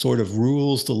sort of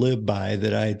rules to live by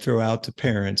that I throw out to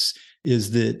parents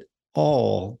is that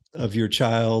all of your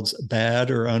child's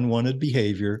bad or unwanted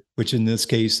behavior, which in this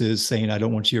case is saying, I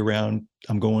don't want you around,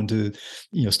 I'm going to,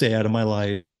 stay out of my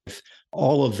life.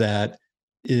 All of that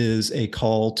is a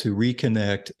call to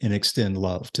reconnect and extend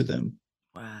love to them.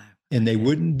 Wow. And they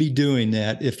wouldn't be doing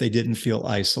that if they didn't feel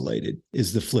isolated,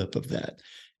 is the flip of that.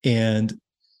 And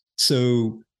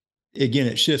so again,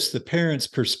 it shifts the parent's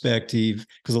perspective,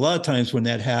 because a lot of times when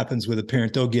that happens with a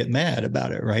parent, they'll get mad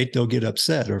about it, right? They'll get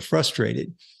upset or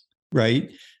frustrated,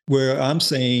 right? Where I'm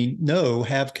saying, no,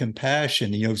 have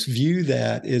compassion, view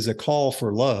that as a call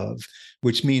for love,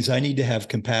 which means I need to have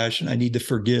compassion. I need to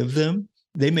forgive them.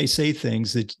 They may say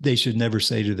things that they should never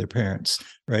say to their parents,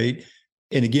 right?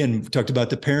 And again, we talked about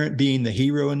the parent being the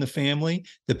hero in the family,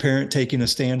 the parent taking a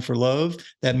stand for love.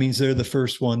 That means they're the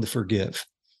first one to forgive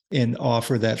and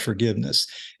offer that forgiveness.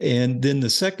 And then the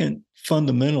second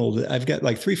fundamental, I've got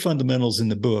like 3 fundamentals in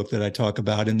the book that I talk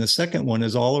about. And the second one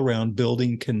is all around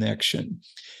building connection.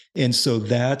 And so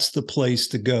that's the place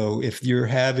to go. If you're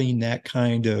having that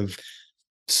kind of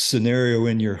scenario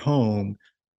in your home,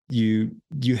 you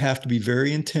have to be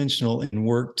very intentional and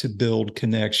work to build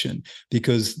connection,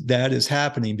 because that is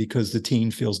happening because the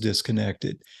teen feels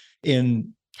disconnected. And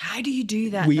How do you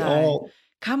do that we though? all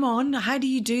Come on, how do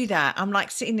you do that? I'm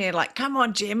like sitting there like, come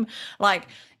on, Jim. Like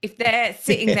if they're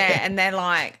sitting there and they're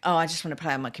like, oh, I just want to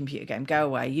play on my computer game, go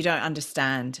away. You don't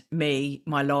understand me,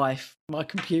 my life, my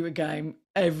computer game,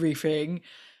 everything.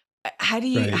 right.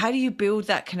 How do you build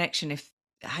that connection?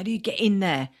 How do you get in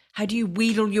there? How do you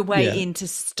wheedle your way Yeah. in to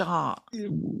start?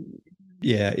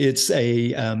 Yeah, it's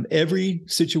every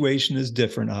situation is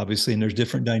different, obviously, and there's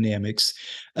different dynamics.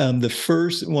 The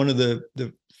first one of the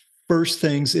first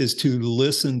things is to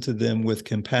listen to them with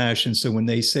compassion. So when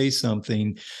they say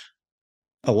something,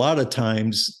 a lot of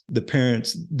times the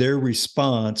parents, their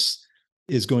response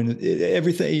is going to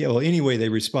everything, any way they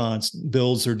respond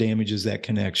builds or damages that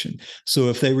connection. So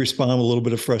if they respond with a little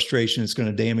bit of frustration, it's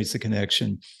going to damage the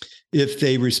connection. If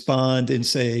they respond and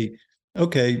say,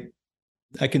 okay,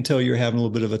 I can tell you're having a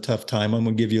little bit of a tough time, I'm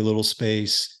going to give you a little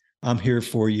space, I'm here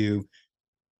for you,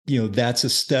 that's a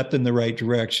step in the right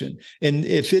direction. And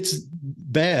if it's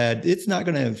bad, it's not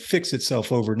going to fix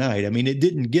itself overnight. I mean, it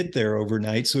didn't get there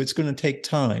overnight, so it's going to take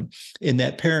time. And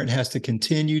that parent has to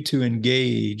continue to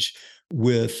engage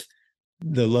with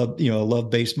the love,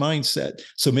 love-based mindset.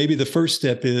 So maybe the first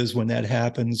step is when that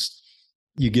happens,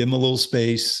 you give them a little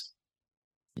space,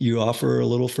 you offer a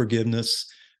little forgiveness,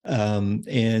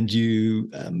 and you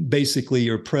basically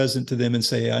are present to them and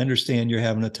say, I understand you're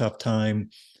having a tough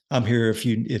time. I'm here if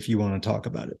you want to talk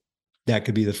about it. That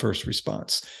could be the first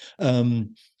response.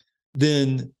 Then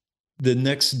the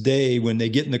next day when they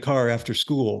get in the car after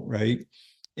school, right?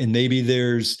 And maybe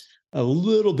there's a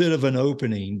little bit of an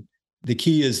opening. The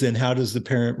key is then how does the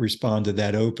parent respond to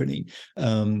that opening?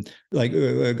 Like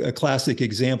a classic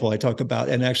example I talk about,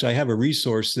 and actually I have a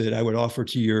resource that I would offer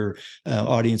to your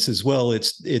audience as well.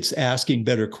 It's asking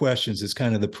better questions. It's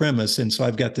kind of the premise. And so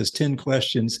I've got this 10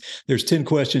 questions. There's 10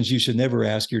 questions you should never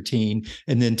ask your teen,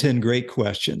 and then 10 great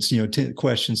questions, 10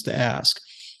 questions to ask.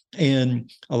 And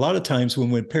a lot of times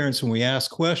when we ask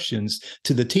questions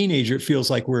to the teenager, it feels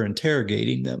like we're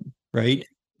interrogating them, right?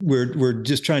 We're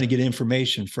just trying to get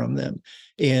information from them.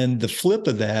 And the flip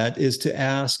of that is to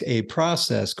ask a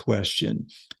process question.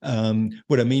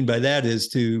 What I mean by that is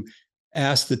to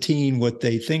ask the teen what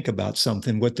they think about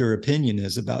something, what their opinion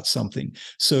is about something.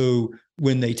 So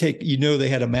when they take, they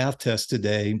had a math test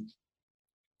today,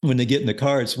 when they get in the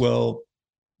car, it's, well,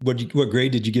 what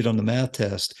grade did you get on the math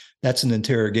test? That's an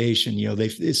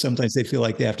interrogation. Sometimes they feel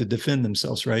like they have to defend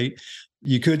themselves, right?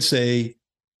 You could say,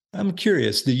 I'm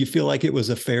curious, do you feel like it was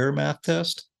a fair math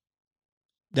test?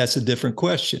 That's a different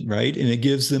question, right? And it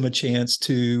gives them a chance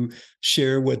to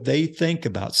share what they think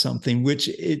about something, which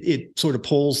it sort of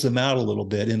pulls them out a little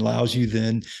bit and allows you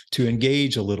then to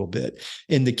engage a little bit.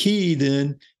 And the key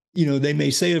then, they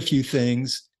may say a few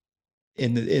things,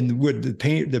 and what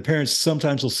the parents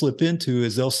sometimes will slip into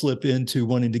is they'll slip into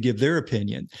wanting to give their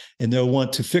opinion, and they'll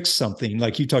want to fix something,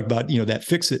 like you talked about, that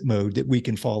fix it mode that we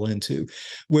can fall into,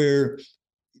 where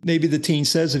maybe the teen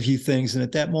says a few things, and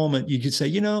at that moment you could say,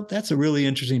 that's a really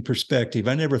interesting perspective.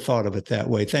 I never thought of it that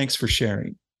way. Thanks for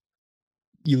sharing.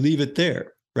 You leave it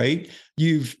there, right?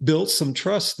 You've built some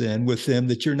trust then with them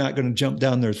that you're not going to jump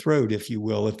down their throat, if you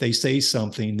will, if they say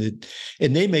something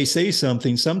and they may say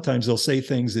something. Sometimes they'll say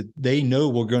things that they know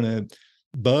we're going to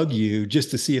bug you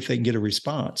just to see if they can get a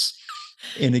response.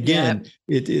 And again,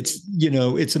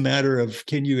 it's a matter of,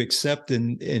 can you accept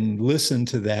and listen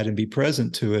to that and be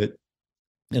present to it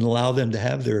and allow them to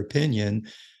have their opinion,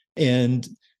 and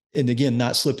again,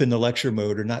 not slip into lecture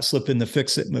mode or not slip into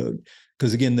fix it mode.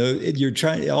 Because again,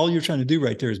 all you're trying to do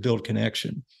right there is build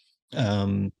connection.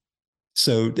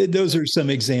 So those are some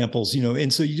examples,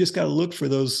 and so you just got to look for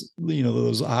those,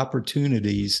 those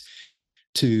opportunities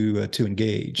to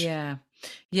engage. Yeah.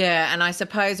 And I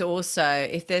suppose also,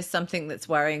 if there's something that's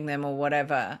worrying them or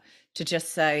whatever, to just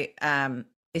say,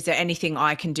 is there anything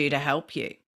I can do to help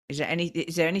you? Is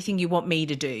there anything you want me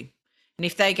to do? And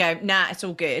if they go, nah, it's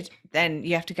all good, then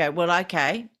you have to go, well,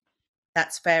 okay,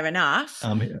 that's fair enough,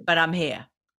 but I'm here.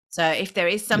 So if there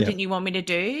is something you want me to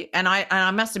do, and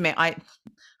I must admit, I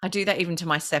do that even to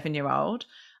my 7-year-old,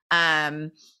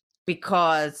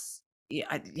 because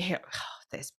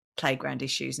there's playground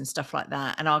issues and stuff like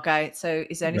that. And I'll go, so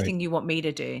is there anything you want me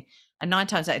to do? And 9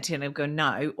 times out of 10, he'll go,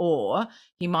 no. Or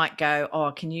he might go,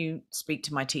 oh, can you speak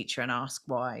to my teacher and ask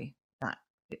why that,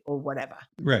 or whatever.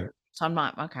 Right. So I'm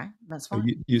like, okay, that's fine.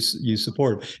 You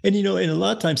support them. And, and a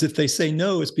lot of times if they say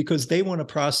no, it's because they want to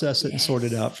process it and sort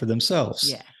it out for themselves.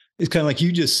 Yeah. It's kind of like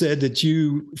you just said that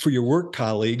for your work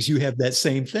colleagues, you have that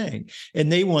same thing,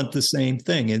 and they want the same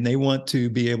thing, and they want to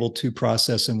be able to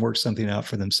process and work something out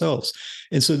for themselves.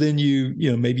 And so then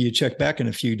maybe you check back in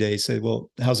a few days, say, well,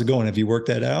 how's it going? Have you worked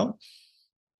that out?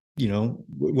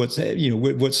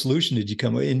 What solution did you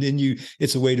come with? And then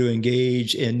it's a way to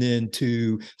engage and then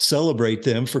to celebrate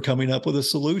them for coming up with a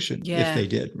solution if they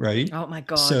did, right? Oh my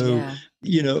God. So,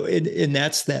 and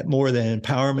that's that more than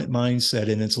empowerment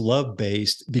mindset, and it's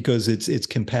love-based because it's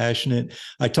compassionate.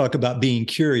 I talk about being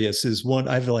curious is one.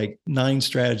 I have like 9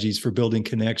 strategies for building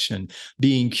connection.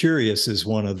 Being curious is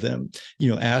one of them,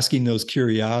 asking those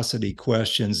curiosity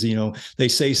questions. They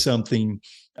say something.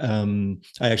 I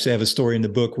actually have a story in the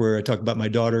book where I talk about my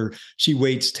daughter. She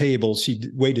waits tables. She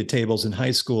waited tables in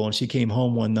high school, and she came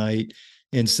home one night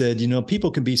and said,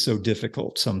 people can be so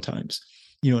difficult sometimes,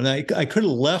 and I could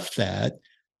have left that,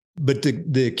 but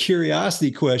the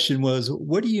curiosity question was,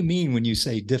 what do you mean when you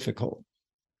say difficult?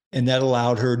 And that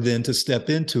allowed her then to step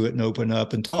into it and open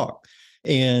up and talk.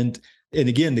 And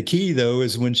again, the key, though,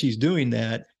 is when she's doing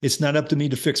that, it's not up to me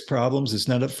to fix problems. It's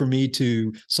not up for me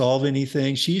to solve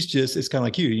anything. It's kind of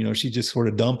like you, she's just sort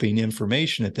of dumping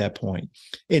information at that point.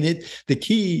 And the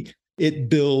key, it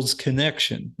builds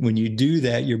connection. When you do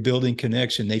that, you're building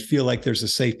connection. They feel like there's a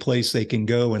safe place they can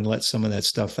go and let some of that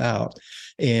stuff out.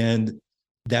 And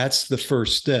that's the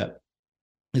first step,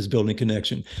 is building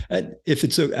connection.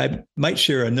 I might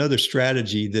share another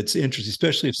strategy that's interesting,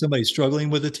 especially if somebody's struggling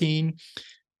with a teen.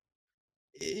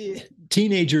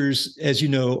 Teenagers, as you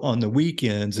know, on the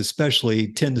weekends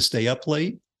especially, tend to stay up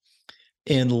late.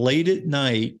 And late at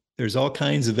night, there's all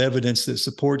kinds of evidence that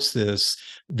supports this.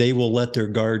 They will let their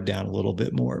guard down a little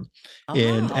bit more.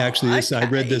 And actually, I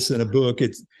read this in a book.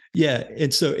 It's an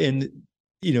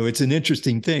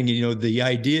interesting thing. The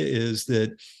idea is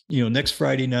that, next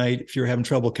Friday night, if you're having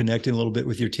trouble connecting a little bit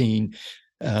with your teen,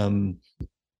 go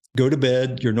to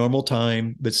bed your normal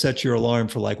time, but set your alarm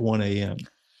for like 1 a.m.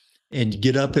 and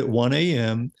get up at 1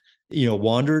 a.m.,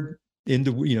 wander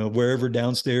into, wherever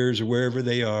downstairs or wherever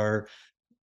they are.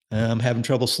 I'm having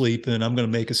trouble sleeping. I'm going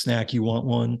to make a snack. You want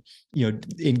one?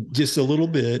 In just a little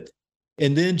bit,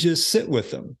 and then just sit with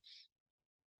them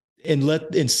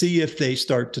and see if they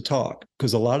start to talk.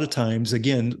 Because a lot of times,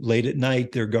 again, late at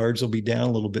night, their guards will be down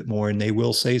a little bit more and they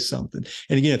will say something.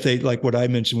 And again, if they, like what I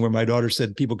mentioned, where my daughter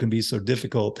said people can be so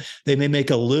difficult, they may make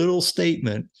a little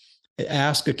statement,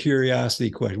 ask a curiosity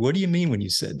question. What do you mean when you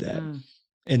said that?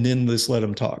 And then just let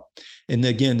them talk. And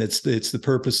again, it's the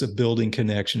purpose of building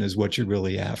connection is what you're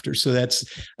really after. So that's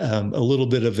a little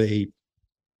bit of a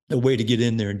a way to get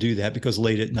in there and do that, because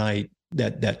late at night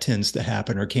that tends to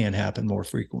happen or can happen more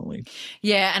frequently.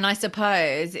 Yeah, and I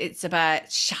suppose it's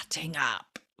about shutting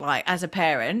up. Like as a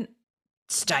parent,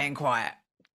 staying quiet.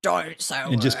 Don't say a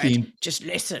And word. Just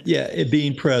listen. Yeah, it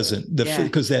being present.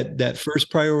 Because that first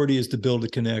priority is to build a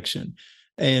connection.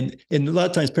 And a lot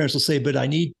of times parents will say, but I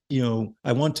need,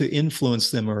 I want to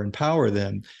influence them or empower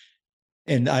them.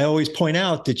 And I always point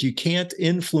out that you can't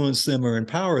influence them or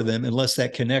empower them unless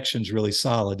that connection is really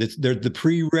solid. The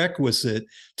prerequisite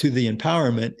to the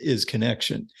empowerment is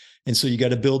connection. And so you got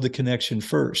to build the connection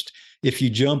first. If you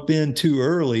jump in too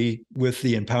early with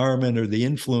the empowerment or the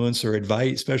influence or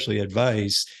advice, especially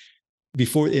advice,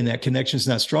 before and that connection is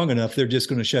not strong enough, they're just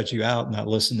going to shut you out and not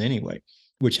listen anyway,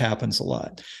 which happens a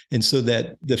lot. And so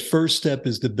that the first step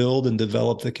is to build and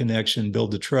develop the connection,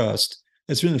 build the trust.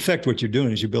 That's in effect what you're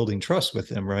doing is you're building trust with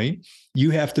them, right?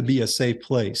 You have to be a safe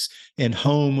place, and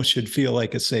home should feel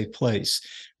like a safe place.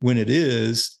 When it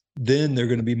is, then they're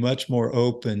going to be much more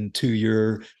open to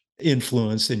your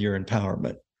influence and your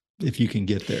empowerment if you can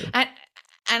get there.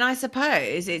 And I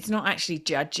suppose it's not actually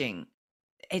judging.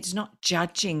 It's not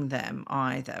judging them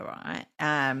either, right?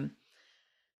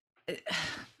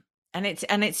 And it's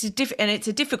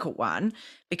a difficult one,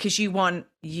 because you want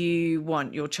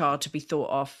your child to be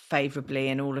thought of favorably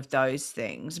and all of those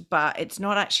things, but it's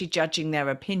not actually judging their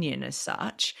opinion as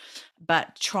such,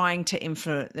 but trying to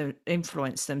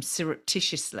influence them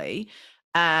surreptitiously,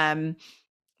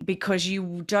 because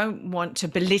you don't want to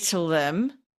belittle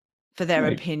them for their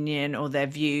opinion or their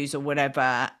views or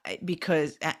whatever,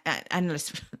 because and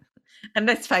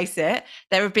let's face it,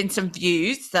 there have been some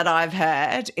views that I've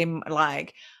heard in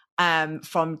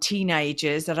from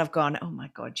teenagers that I've gone, oh my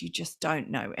God, you just don't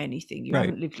know anything. You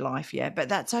haven't lived life yet, but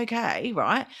that's okay,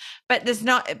 right? But there's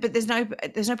no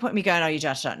point in me going, oh, you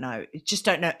just don't know. You just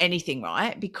don't know anything,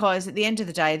 right? Because at the end of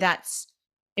the day, that's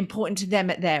important to them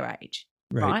at their age,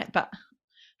 right? But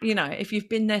if you've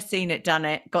been there, seen it, done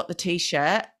it, got the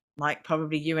T-shirt, like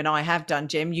probably you and I have done,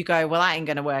 Jim, you go, well, that ain't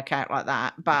going to work out like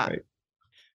that. But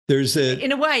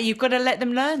in a way, you've got to let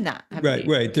them learn that.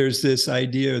 Right. There's this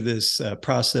idea, this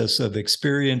process of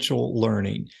experiential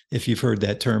learning, if you've heard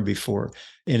that term before.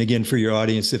 And again, for your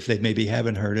audience, if they maybe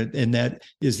haven't heard it, and that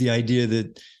is the idea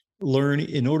that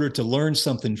in order to learn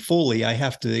something fully, I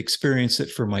have to experience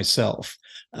it for myself.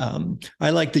 I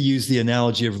like to use the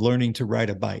analogy of learning to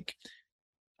ride a bike.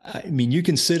 I mean, you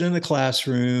can sit in a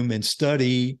classroom and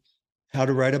study how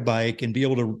to ride a bike and be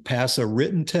able to pass a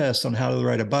written test on how to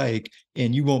ride a bike,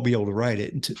 and you won't be able to ride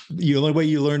it. The only way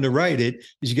you learn to ride it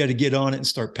is you got to get on it and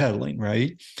start pedaling,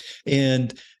 right?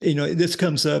 And this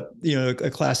comes up. A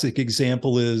classic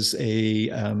example is a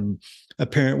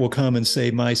parent will come and say,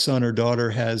 my son or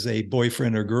daughter has a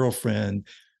boyfriend or girlfriend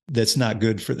that's not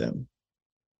good for them,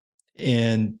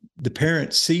 and the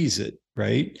parent sees it,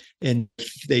 right? And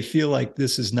they feel like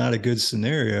this is not a good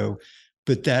scenario.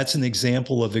 But that's an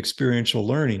example of experiential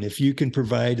learning. If you can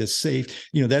provide a safe,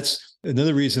 that's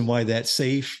another reason why that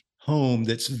safe home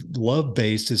that's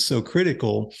love-based is so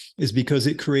critical, is because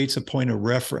it creates a point of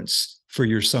reference for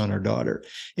your son or daughter.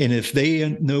 And if they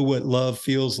know what love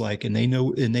feels like, and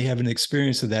they have an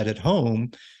experience of that at home,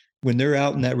 when they're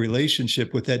out in that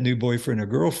relationship with that new boyfriend or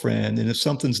girlfriend, and if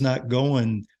something's not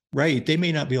going right, they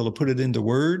may not be able to put it into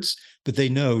words, but they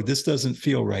know this doesn't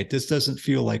feel right. This doesn't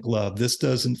feel like love. This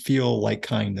doesn't feel like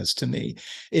kindness to me.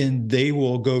 And they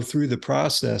will go through the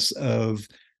process of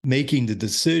making the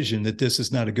decision that this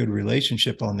is not a good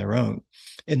relationship on their own.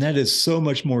 And that is so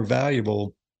much more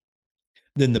valuable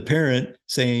than the parent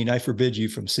saying, I forbid you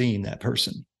from seeing that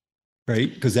person.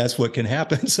 Right? Because that's what can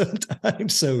happen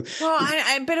sometimes. So,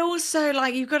 but also,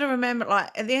 you've got to remember,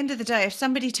 at the end of the day, if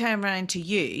somebody turned around to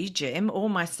you, Jim, or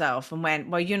myself, and went,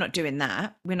 well, you're not doing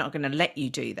that, we're not going to let you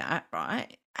do that,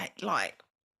 right?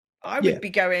 I would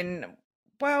be going,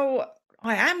 well,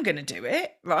 I am going to do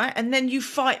it, right? And then you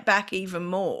fight back even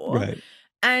more, right?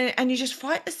 And you just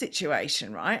fight the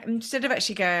situation, right? Instead of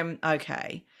actually going,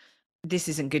 okay, this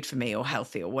isn't good for me or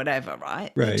healthy or whatever,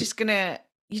 right?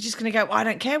 You're just going to go, well, I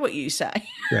don't care what you say.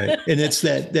 Right. And it's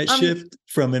that shift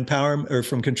from empowerment or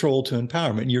from control to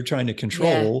empowerment. You're trying to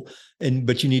control,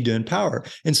 but you need to empower.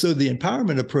 And so the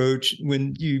empowerment approach,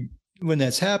 when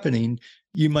that's happening,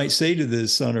 you might say to the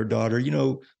son or daughter,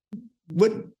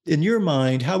 what in your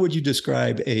mind, how would you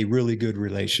describe a really good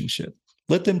relationship?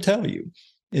 Let them tell you,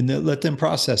 and let them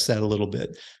process that a little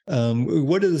bit.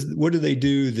 What do they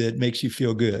do that makes you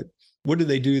feel good? What do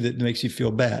they do that makes you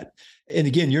feel bad? And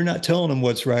again, you're not telling them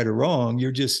what's right or wrong.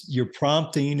 You're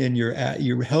prompting, and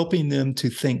you're helping them to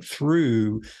think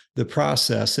through the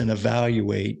process and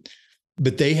evaluate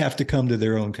but they have to come to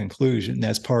their own conclusion.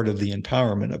 That's part of the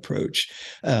empowerment approach.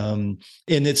 And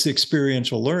it's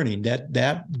experiential learning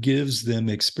that gives them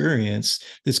experience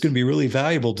that's going to be really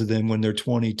valuable to them when they're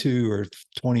 22 or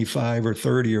 25 or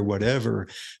 30 or whatever.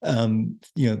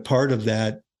 Part of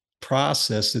that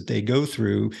process that they go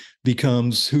through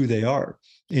becomes who they are.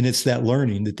 And it's that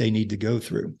learning that they need to go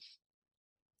through.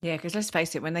 Yeah, because let's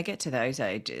face it, when they get to those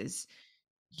ages,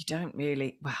 you don't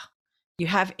really, you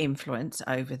have influence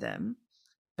over them,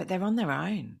 but they're on their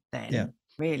own then, Yeah.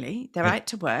 really. They're out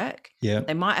to work. Yeah.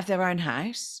 They might have their own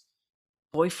house,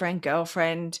 boyfriend,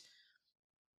 girlfriend,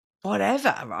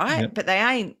 whatever, right? Yeah. But they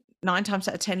ain't 9 times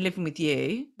out of 10 living with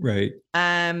you. Right.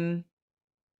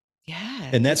 Yeah.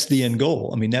 And that's the end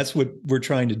goal. I mean, that's what we're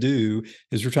trying to do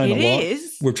is we're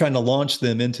trying to launch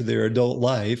them into their adult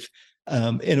life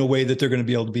in a way that they're going to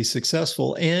be able to be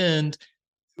successful. And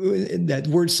that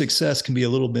word success can be a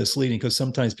little misleading because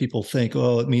sometimes people think,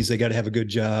 oh, it means they got to have a good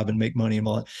job and make money and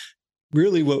all that.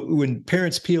 Really, when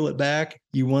parents peel it back,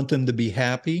 you want them to be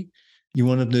happy. You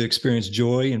want them to experience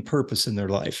joy and purpose in their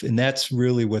life. And that's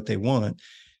really what they want.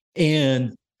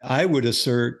 And I would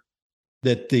assert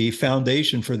that the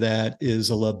foundation for that is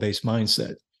a love-based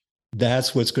mindset.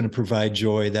 That's what's going to provide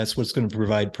joy. That's what's going to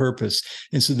provide purpose.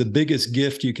 And so the biggest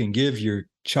gift you can give your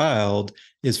child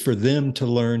is for them to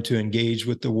learn to engage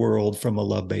with the world from a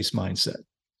love-based mindset.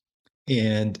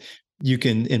 And you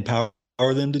can empower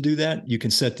them to do that. You can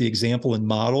set the example and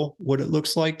model what it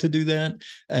looks like to do that.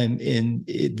 And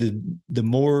the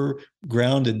more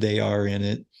grounded they are in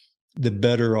it, the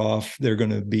better off they're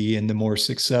going to be and the more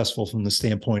successful from the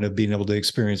standpoint of being able to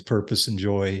experience purpose and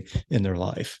joy in their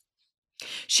life.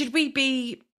 Should we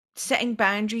be setting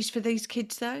boundaries for these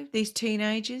kids though, these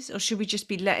teenagers, or should we just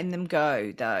be letting them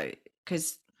go though?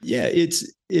 Because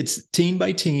it's teen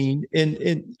by teen,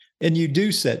 and you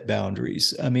do set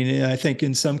boundaries. I mean, I think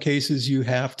in some cases you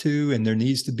have to, and there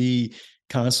needs to be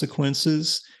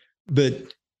consequences.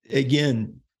 But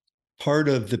again, part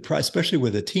of the, especially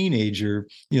with a teenager,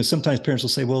 sometimes parents will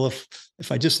say, well,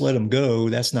 if I just let them go,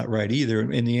 that's not right either.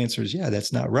 And the answer is, yeah,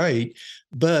 that's not right.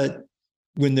 But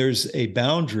when there's a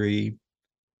boundary,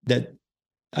 that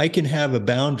I can have a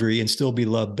boundary and still be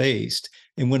love-based.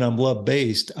 And when I'm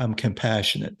love-based, I'm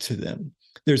compassionate to them.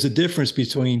 There's a difference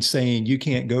between saying you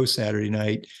can't go Saturday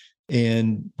night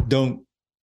and don't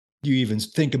you even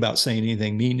think about saying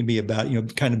anything mean to me about,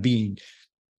 kind of being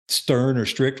stern or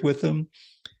strict with them.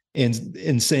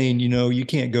 And saying, you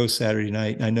can't go Saturday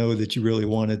night. And I know that you really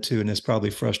wanted to, and it's probably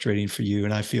frustrating for you.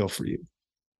 And I feel for you.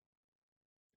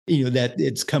 That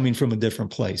it's coming from a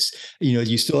different place.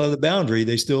 You still have the boundary.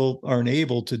 They still aren't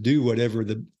able to do whatever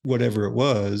it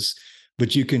was,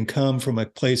 but you can come from a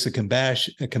place of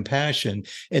compassion.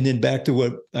 And then back to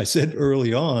what I said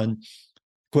early on,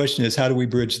 question is, how do we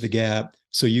bridge the gap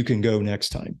so you can go next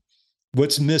time?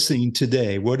 What's missing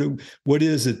today? What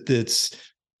is it that's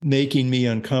making me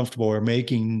uncomfortable or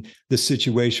making the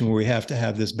situation where we have to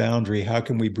have this boundary? How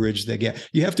can we bridge that gap?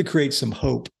 You have to create some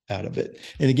hope out of it.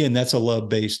 And again, that's a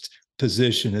love-based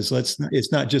position.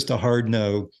 It's not just a hard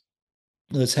no.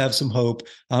 Let's have some hope.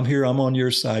 I'm here. I'm on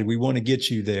your side. We want to get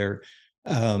you there.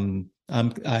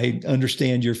 I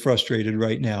understand you're frustrated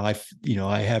right now.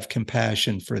 I have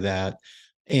compassion for that.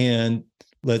 And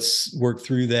let's work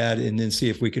through that and then see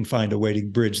if we can find a way to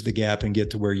bridge the gap and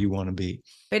get to where you want to be.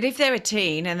 But if they're a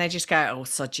teen and they just go, oh,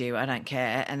 sod you, I don't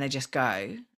care, and they just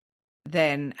go,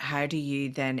 then how do you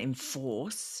then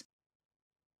enforce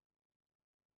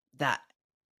that?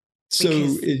 So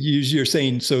you're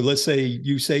saying, so let's say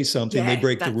you say something, they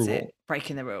break the rule.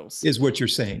 Breaking the rules. Is what you're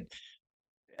saying.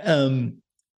 There's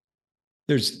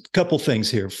a couple things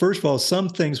here. First of all, some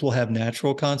things will have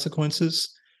natural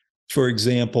consequences. For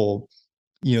example,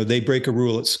 they break a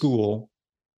rule at school.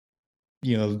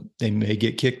 They may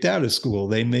get kicked out of school.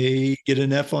 They may get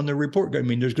an F on their report. I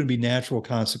mean, there's going to be natural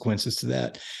consequences to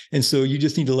that. And so you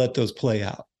just need to let those play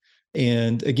out.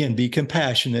 And again, be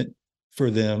compassionate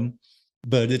for them,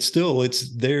 but it's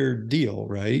their deal,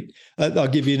 right? I'll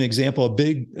give you an example,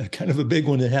 kind of a big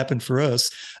one that happened for us.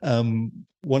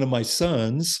 One of my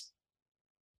sons,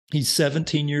 he's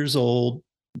 17 years old,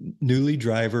 newly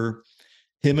driver.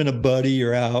 Him and a buddy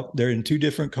are out. They're in two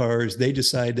different cars. They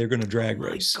decide they're going to drag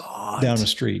race down a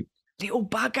street. The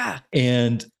old bugger.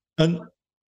 And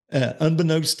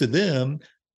unbeknownst to them,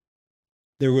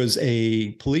 there was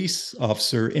a police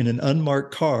officer in an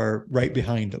unmarked car right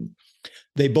behind them.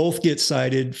 They both get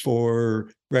cited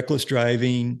for reckless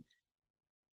driving.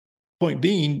 Point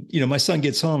being, my son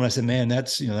gets home and I said, man,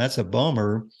 that's a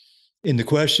bummer. And the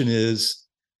question is,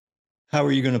 how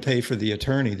are you going to pay for the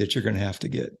attorney that you're going to have to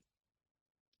get?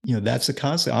 That's a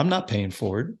concept. I'm not paying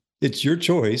for it. It's your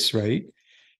choice, right?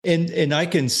 And I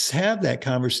can have that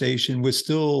conversation with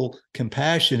still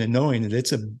compassion and knowing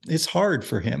that it's hard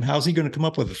for him. How's he going to come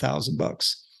up with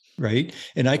 $1,000? Right.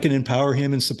 And I can empower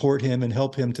him and support him and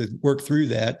help him to work through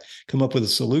that, come up with a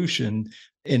solution.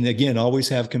 And again, always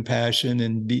have compassion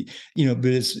and be,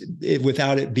 but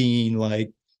without it being like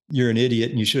you're an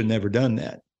idiot and you should have never done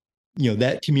that.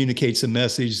 That communicates a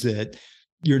message that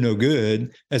you're no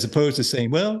good, as opposed to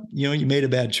saying, well, you made a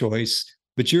bad choice,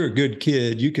 but you're a good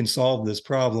kid. You can solve this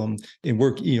problem and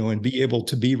work, and be able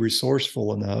to be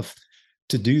resourceful enough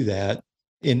to do that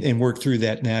and work through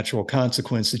that natural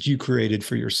consequence that you created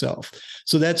for yourself.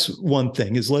 So that's one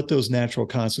thing, is let those natural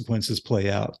consequences play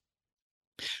out.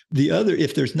 The other,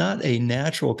 if there's not a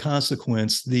natural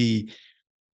consequence,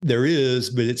 there is,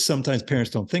 but it's sometimes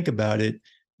parents don't think about it.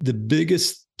 The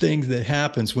biggest thing that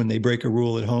happens when they break a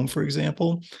rule at home, for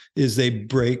example, is they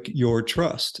break your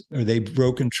trust, or they've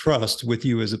broken trust with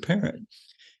you as a parent.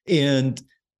 And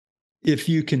if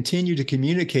you continue to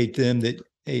communicate them that,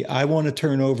 hey, I want to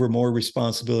turn over more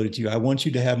responsibility to you. I want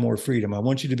you to have more freedom. I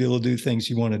want you to be able to do things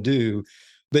you want to do.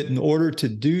 But in order to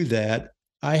do that,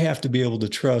 I have to be able to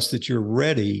trust that you're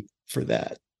ready for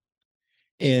that.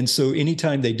 And so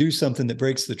anytime they do something that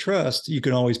breaks the trust, you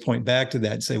can always point back to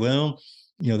that and say, well,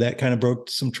 that kind of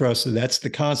broke some trust. So that's the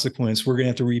consequence. We're going to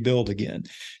have to rebuild again.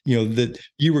 That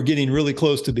you were getting really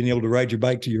close to being able to ride your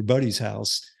bike to your buddy's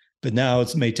house, but now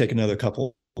it may take another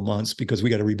couple of months because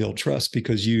we got to rebuild trust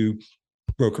because you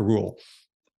broke a rule.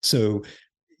 So,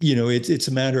 it's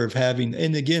a matter of having,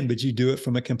 and again, but you do it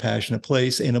from a compassionate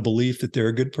place and a belief that they're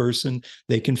a good person.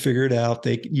 They can figure it out.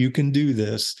 You can do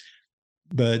this,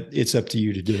 but it's up to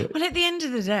you to do it. Well, at the end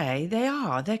of the day,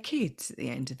 they're kids at the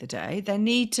end of the day. They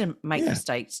need to make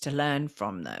mistakes to learn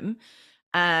from them.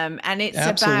 And it's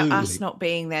Absolutely. about us not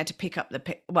being there to pick up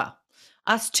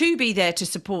us to be there to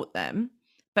support them,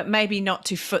 but maybe not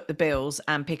to foot the bills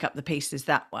and pick up the pieces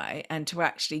that way, and to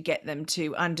actually get them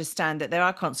to understand that there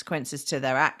are consequences to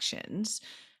their actions.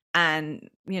 And,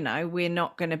 we're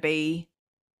not going to be,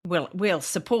 we'll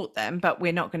support them, but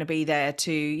we're not going to be there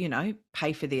to,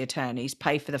 pay for the attorneys,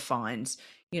 pay for the fines,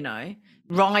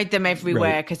 ride them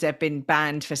everywhere because they've been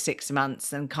banned for 6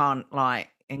 months and can't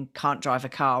drive a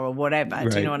car or whatever. Right.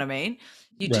 Do you know what I mean?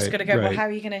 You just got to go, well, how are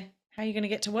you going to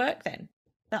get to work then?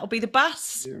 That'll be the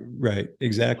bus. Right.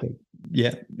 Exactly.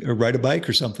 Yeah. Or ride a bike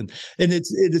or something. And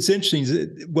it's interesting.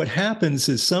 What happens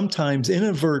is sometimes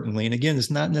inadvertently, and again,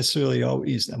 it's not necessarily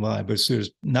always, but it's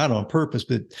not on purpose,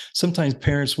 but sometimes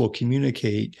parents will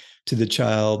communicate to the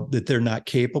child that they're not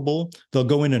capable. They'll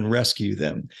go in and rescue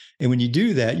them. And when you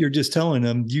do that, you're just telling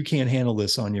them you can't handle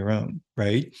this on your own.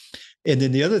 Right. And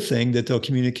then the other thing that they'll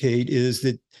communicate is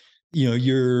that,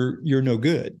 you're no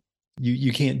good.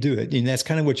 You can't do it. And that's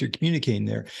kind of what you're communicating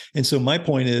there. And so my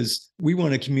point is, we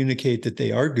want to communicate that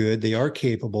they are good, they are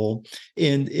capable.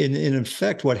 And in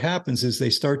effect, what happens is they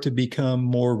start to become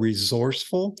more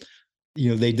resourceful.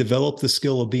 They develop the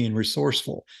skill of being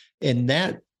resourceful. And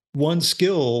that one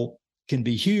skill can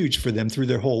be huge for them through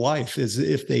their whole life, is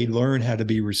if they learn how to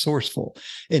be resourceful.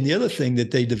 And the other thing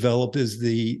that they develop is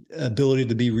the ability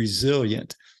to be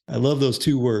resilient. I love those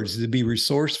two words, to be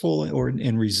resourceful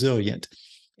and resilient.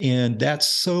 And that's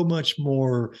so much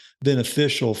more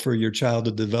beneficial for your child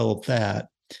to develop that.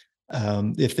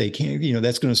 If they can,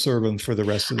 that's going to serve them for the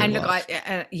rest of their life.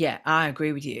 And look, I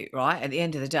agree with you, right? At the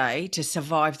end of the day, to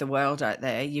survive the world out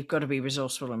there, you've got to be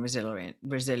resourceful and resilient,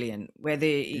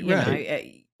 whether,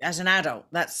 as an adult,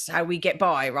 that's how we get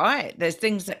by, right? There's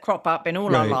things that crop up in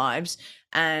all our lives,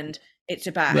 and it's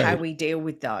about how we deal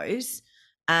with those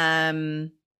and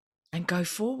go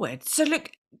forward. So look,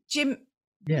 Jim,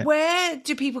 where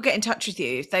do people get in touch with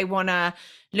you if they want to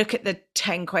look at the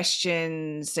 10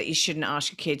 questions that you shouldn't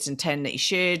ask your kids and 10 that you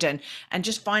should, and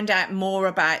just find out more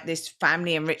about this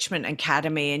Family Enrichment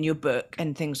Academy and your book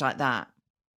and things like that?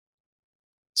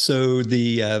 So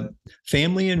the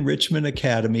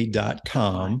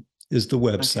FamilyEnrichmentAcademy.com is the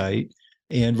website. Okay.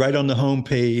 And right on the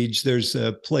homepage, there's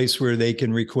a place where they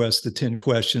can request the 10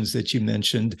 questions that you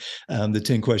mentioned, the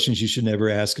 10 questions you should never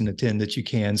ask and the 10 that you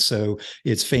can. So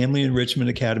it's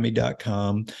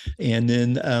FamilyEnrichmentAcademy.com. And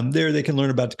then there they can learn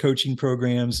about the coaching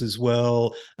programs as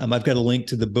well. I've got a link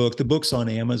to the book. The book's on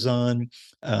Amazon.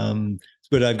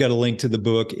 But I've got a link to the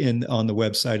book on the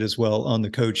website as well, on the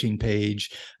coaching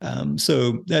page. But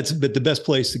the best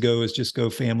place to go is just go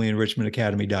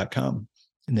FamilyEnrichmentAcademy.com.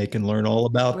 And they can learn all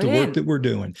about the work that we're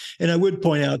doing. And I would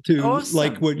point out too,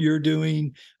 like what you're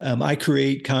doing, I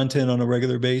create content on a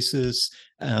regular basis.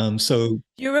 So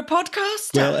You're a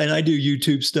podcaster. well, and I do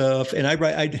YouTube stuff, and I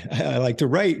write. I like to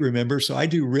write. Remember, so I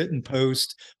do written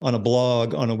posts on a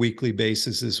blog on a weekly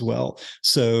basis as well.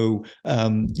 So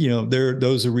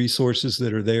those are resources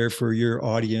that are there for your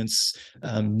audience.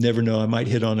 Never know, I might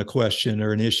hit on a question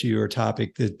or an issue or a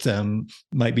topic that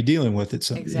might be dealing with it.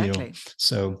 So, Exactly.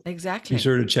 So exactly. be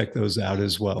sure to check those out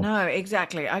as well. No,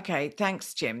 exactly. Okay,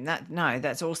 thanks, Jim.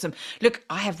 That's awesome. Look,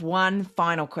 I have one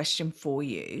final question for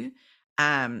you.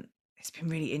 It's been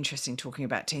really interesting talking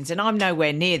about teens, and I'm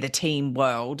nowhere near the teen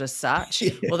world as such,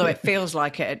 although it feels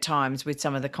like it at times with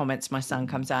some of the comments my son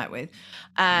comes out with.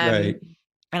 Right.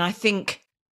 And I think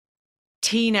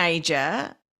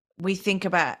teenager, we think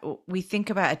about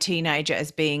a teenager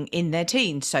as being in their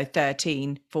teens, so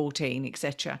 13, 14,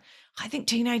 etc. I think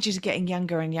teenagers are getting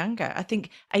younger and younger. I think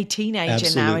a teenager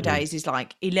Absolutely. nowadays is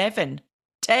like 11,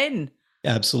 10.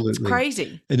 Absolutely. It's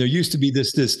crazy. And there used to be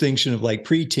this distinction of like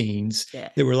preteens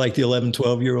that were like the 11,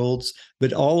 12-year-olds,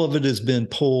 but all of it has been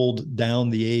pulled down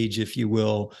the age, if you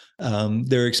will.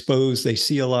 They're exposed. They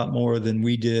see a lot more than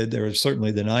we did, or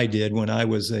certainly than I did when I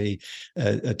was a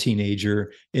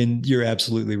teenager. And you're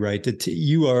absolutely right that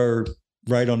you are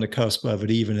right on the cusp of it,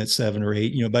 even at 7 or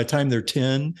 8. By the time they're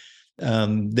 10,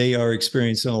 they are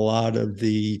experiencing a lot of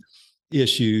the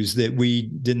issues that we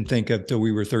didn't think of till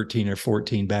we were 13 or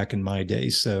 14 back in my day.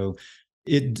 So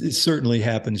it certainly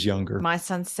happens younger. My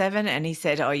son's 7, and he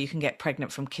said, "Oh, you can get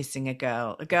pregnant from kissing a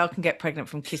girl. A girl can get pregnant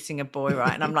from kissing a boy,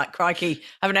 right?" And I'm like, crikey,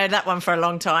 I haven't heard that one for a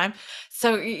long time.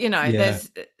 So, there's,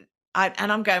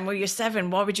 and I'm going, well, you're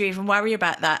 7. Why would you even worry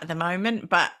about that at the moment?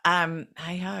 But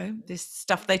hey ho, this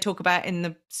stuff they talk about in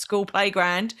the school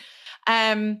playground.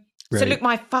 So look,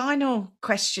 my final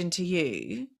question to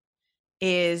you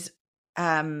is,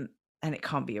 and it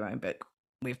can't be your own book,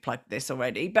 we've plugged this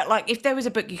already, but like, if there was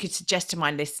a book you could suggest to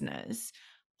my listeners,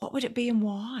 what would it be and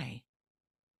why?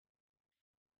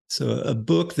 So a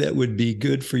book that would be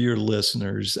good for your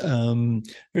listeners.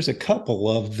 There's a couple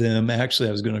of them. Actually,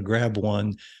 I was going to grab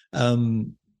one.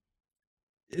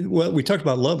 Well, we talked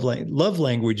about love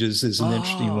languages is an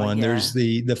interesting one. Yeah. There's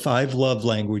the 5 love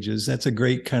languages. That's a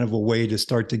great kind of a way to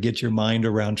start to get your mind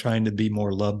around trying to be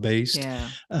more love-based. Yeah.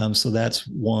 So that's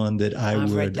one that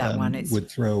I've read that one. It's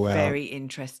would throw out. Very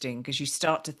interesting, because you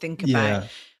start to think about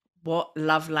what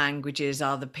love languages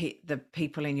are the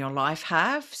people in your life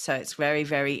have. So it's very,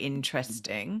 very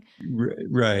interesting.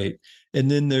 Right. And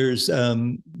then there's a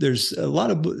lot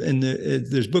of, and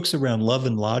there's books around love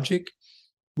and logic,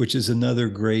 which is another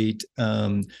great,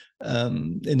 and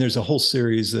there's a whole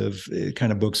series of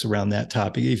kind of books around that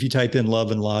topic. If you type in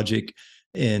love and logic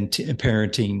and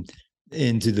parenting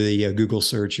into the Google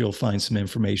search, you'll find some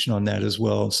information on that as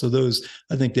well. So those,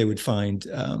 I think they would find,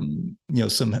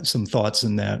 some thoughts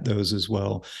in those as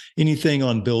well. Anything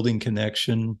on building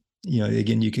connection,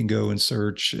 again, you can go and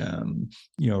search,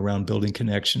 around building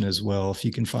connection as well, if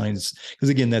you can find, because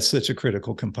again, that's such a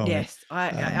critical component. Yes,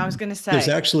 I was going to say. There's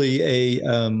actually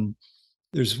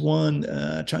there's one,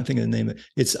 I'm trying to think of the name of it.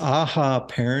 It's AHA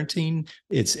Parenting.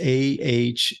 It's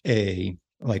AHA,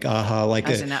 like AHA, like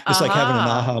it's like having an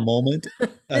AHA moment,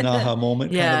 kind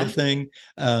of a thing.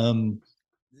 And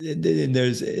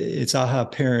it's AHA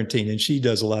Parenting, and she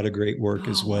does a lot of great work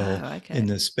as well in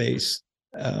this space.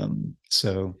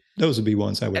 So those would be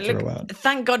ones I would throw out.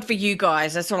 Thank God for you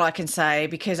guys. That's all I can say,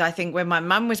 because I think when my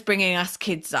mum was bringing us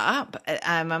kids up,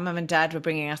 my mum and dad were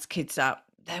bringing us kids up,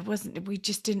 we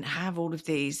just didn't have all of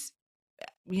these,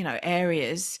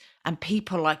 areas and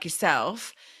people like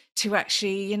yourself to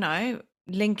actually,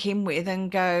 link in with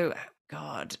and go,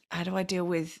 God, how do I deal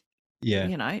with,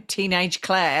 teenage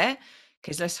Claire?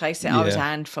 Because let's face it, I was a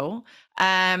handful.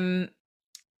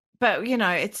 But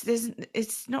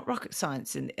it's not rocket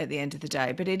science at the end of the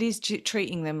day, but it is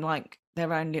treating them like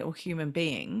their own little human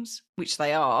beings, which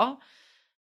they are,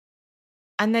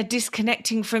 and they're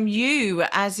disconnecting from you,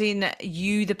 as in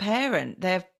you, the parent.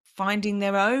 They're finding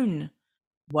their own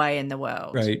way in the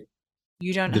world. Right.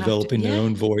 You don't developing their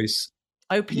own voice,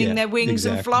 opening their wings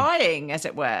and flying, as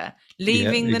it were,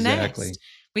 leaving the nest,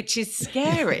 which is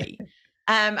scary.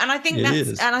 And I think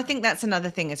that's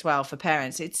another thing as well for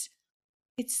parents. It's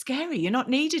scary. You're not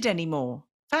needed anymore.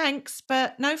 Thanks,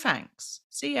 but no thanks.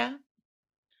 See ya.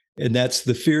 And that's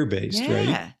the fear-based,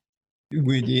 right?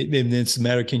 And it's a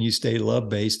matter, can you stay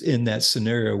love-based in that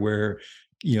scenario where,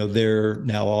 they're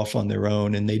now off on their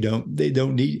own and they don't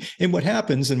need, and what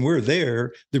happens, and we're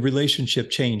there, the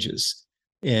relationship changes.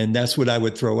 And that's what I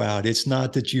would throw out. It's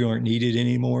not that you aren't needed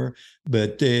anymore,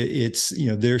 but it's,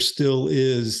 there still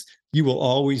is, you will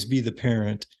always be the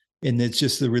parent, And it's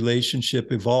just the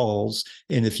relationship evolves.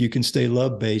 And if you can stay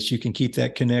love-based, you can keep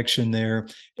that connection there.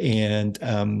 And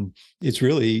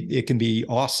it can be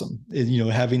awesome.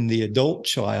 Having the adult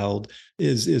child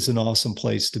is an awesome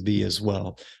place to be as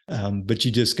well. But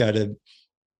you just got to,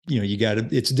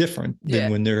 it's different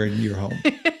than when they're in your home.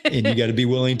 And you got to be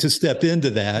willing to step into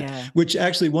that, which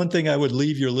actually one thing I would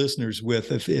leave your listeners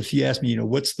with, if you ask me,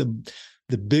 what's the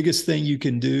biggest thing you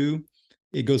can do,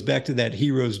 it goes back to that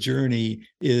hero's journey,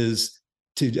 is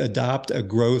to adopt a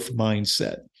growth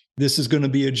mindset. This is going to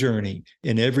be a journey,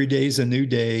 and every day is a new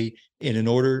day. And in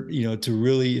order, to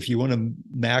really, if you want to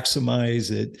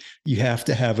maximize it, you have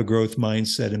to have a growth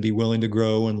mindset and be willing to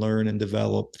grow and learn and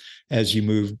develop as you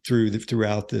move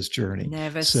throughout this journey.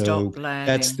 Never stop learning.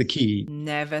 That's the key.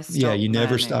 Never stop. Yeah, you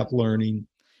never stop learning.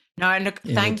 No, and look,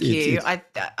 thank you. I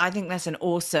think that's an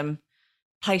awesome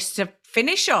place to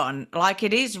finish on. Like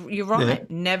it is. You're right. Yeah.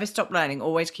 Never stop learning.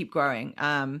 Always keep growing.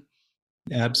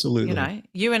 Absolutely.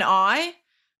 You and I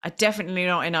are definitely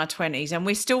not in our 20s, and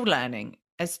we're still learning.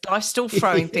 As life's still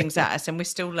throwing things at us, and we're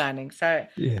still learning. So,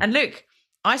 and look,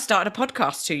 I started a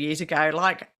podcast 2 years ago.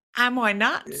 Like, am I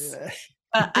nuts?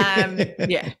 But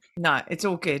no, it's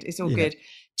all good. It's all good.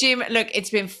 Jim, look,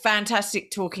 it's been fantastic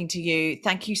talking to you.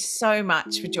 Thank you so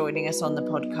much for joining us on the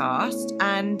podcast.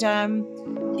 And I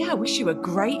wish you a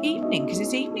great evening, because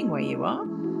it's evening where you are.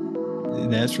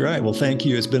 That's right. Well, thank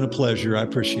you. It's been a pleasure. I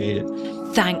appreciate it.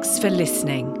 Thanks for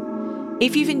listening.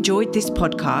 If you've enjoyed this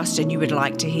podcast and you would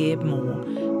like to hear more,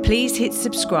 please hit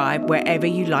subscribe wherever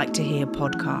you like to hear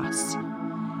podcasts.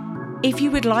 If you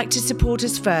would like to support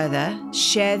us further,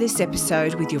 share this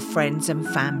episode with your friends and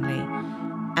family.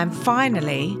 And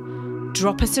finally,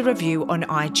 drop us a review on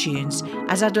iTunes,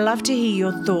 as I'd love to hear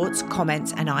your thoughts,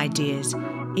 comments, and ideas.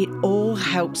 It all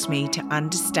helps me to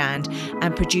understand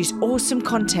and produce awesome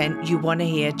content you want to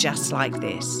hear just like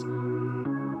this.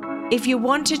 If you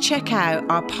want to check out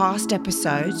our past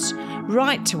episodes,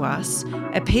 write to us,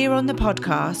 appear on the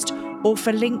podcast, or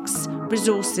for links,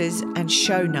 resources, and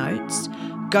show notes,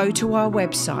 go to our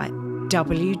website,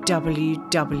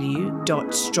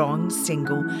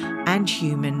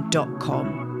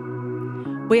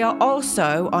 www.strongsingleandhuman.com. We are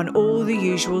also on all the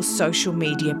usual social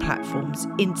media platforms,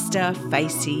 Insta,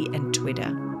 Facey, and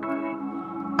Twitter.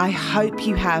 I hope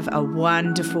you have a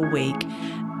wonderful week,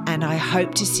 and I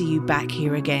hope to see you back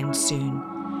here again soon.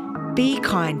 Be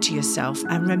kind to yourself,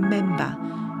 and remember,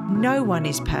 no one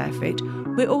is perfect.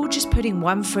 We're all just putting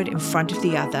one foot in front of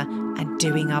the other and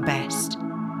doing our best.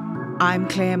 I'm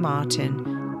Claire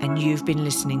Martin, and you've been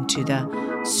listening to the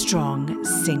Strong,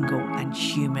 Single and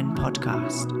Human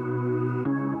podcast.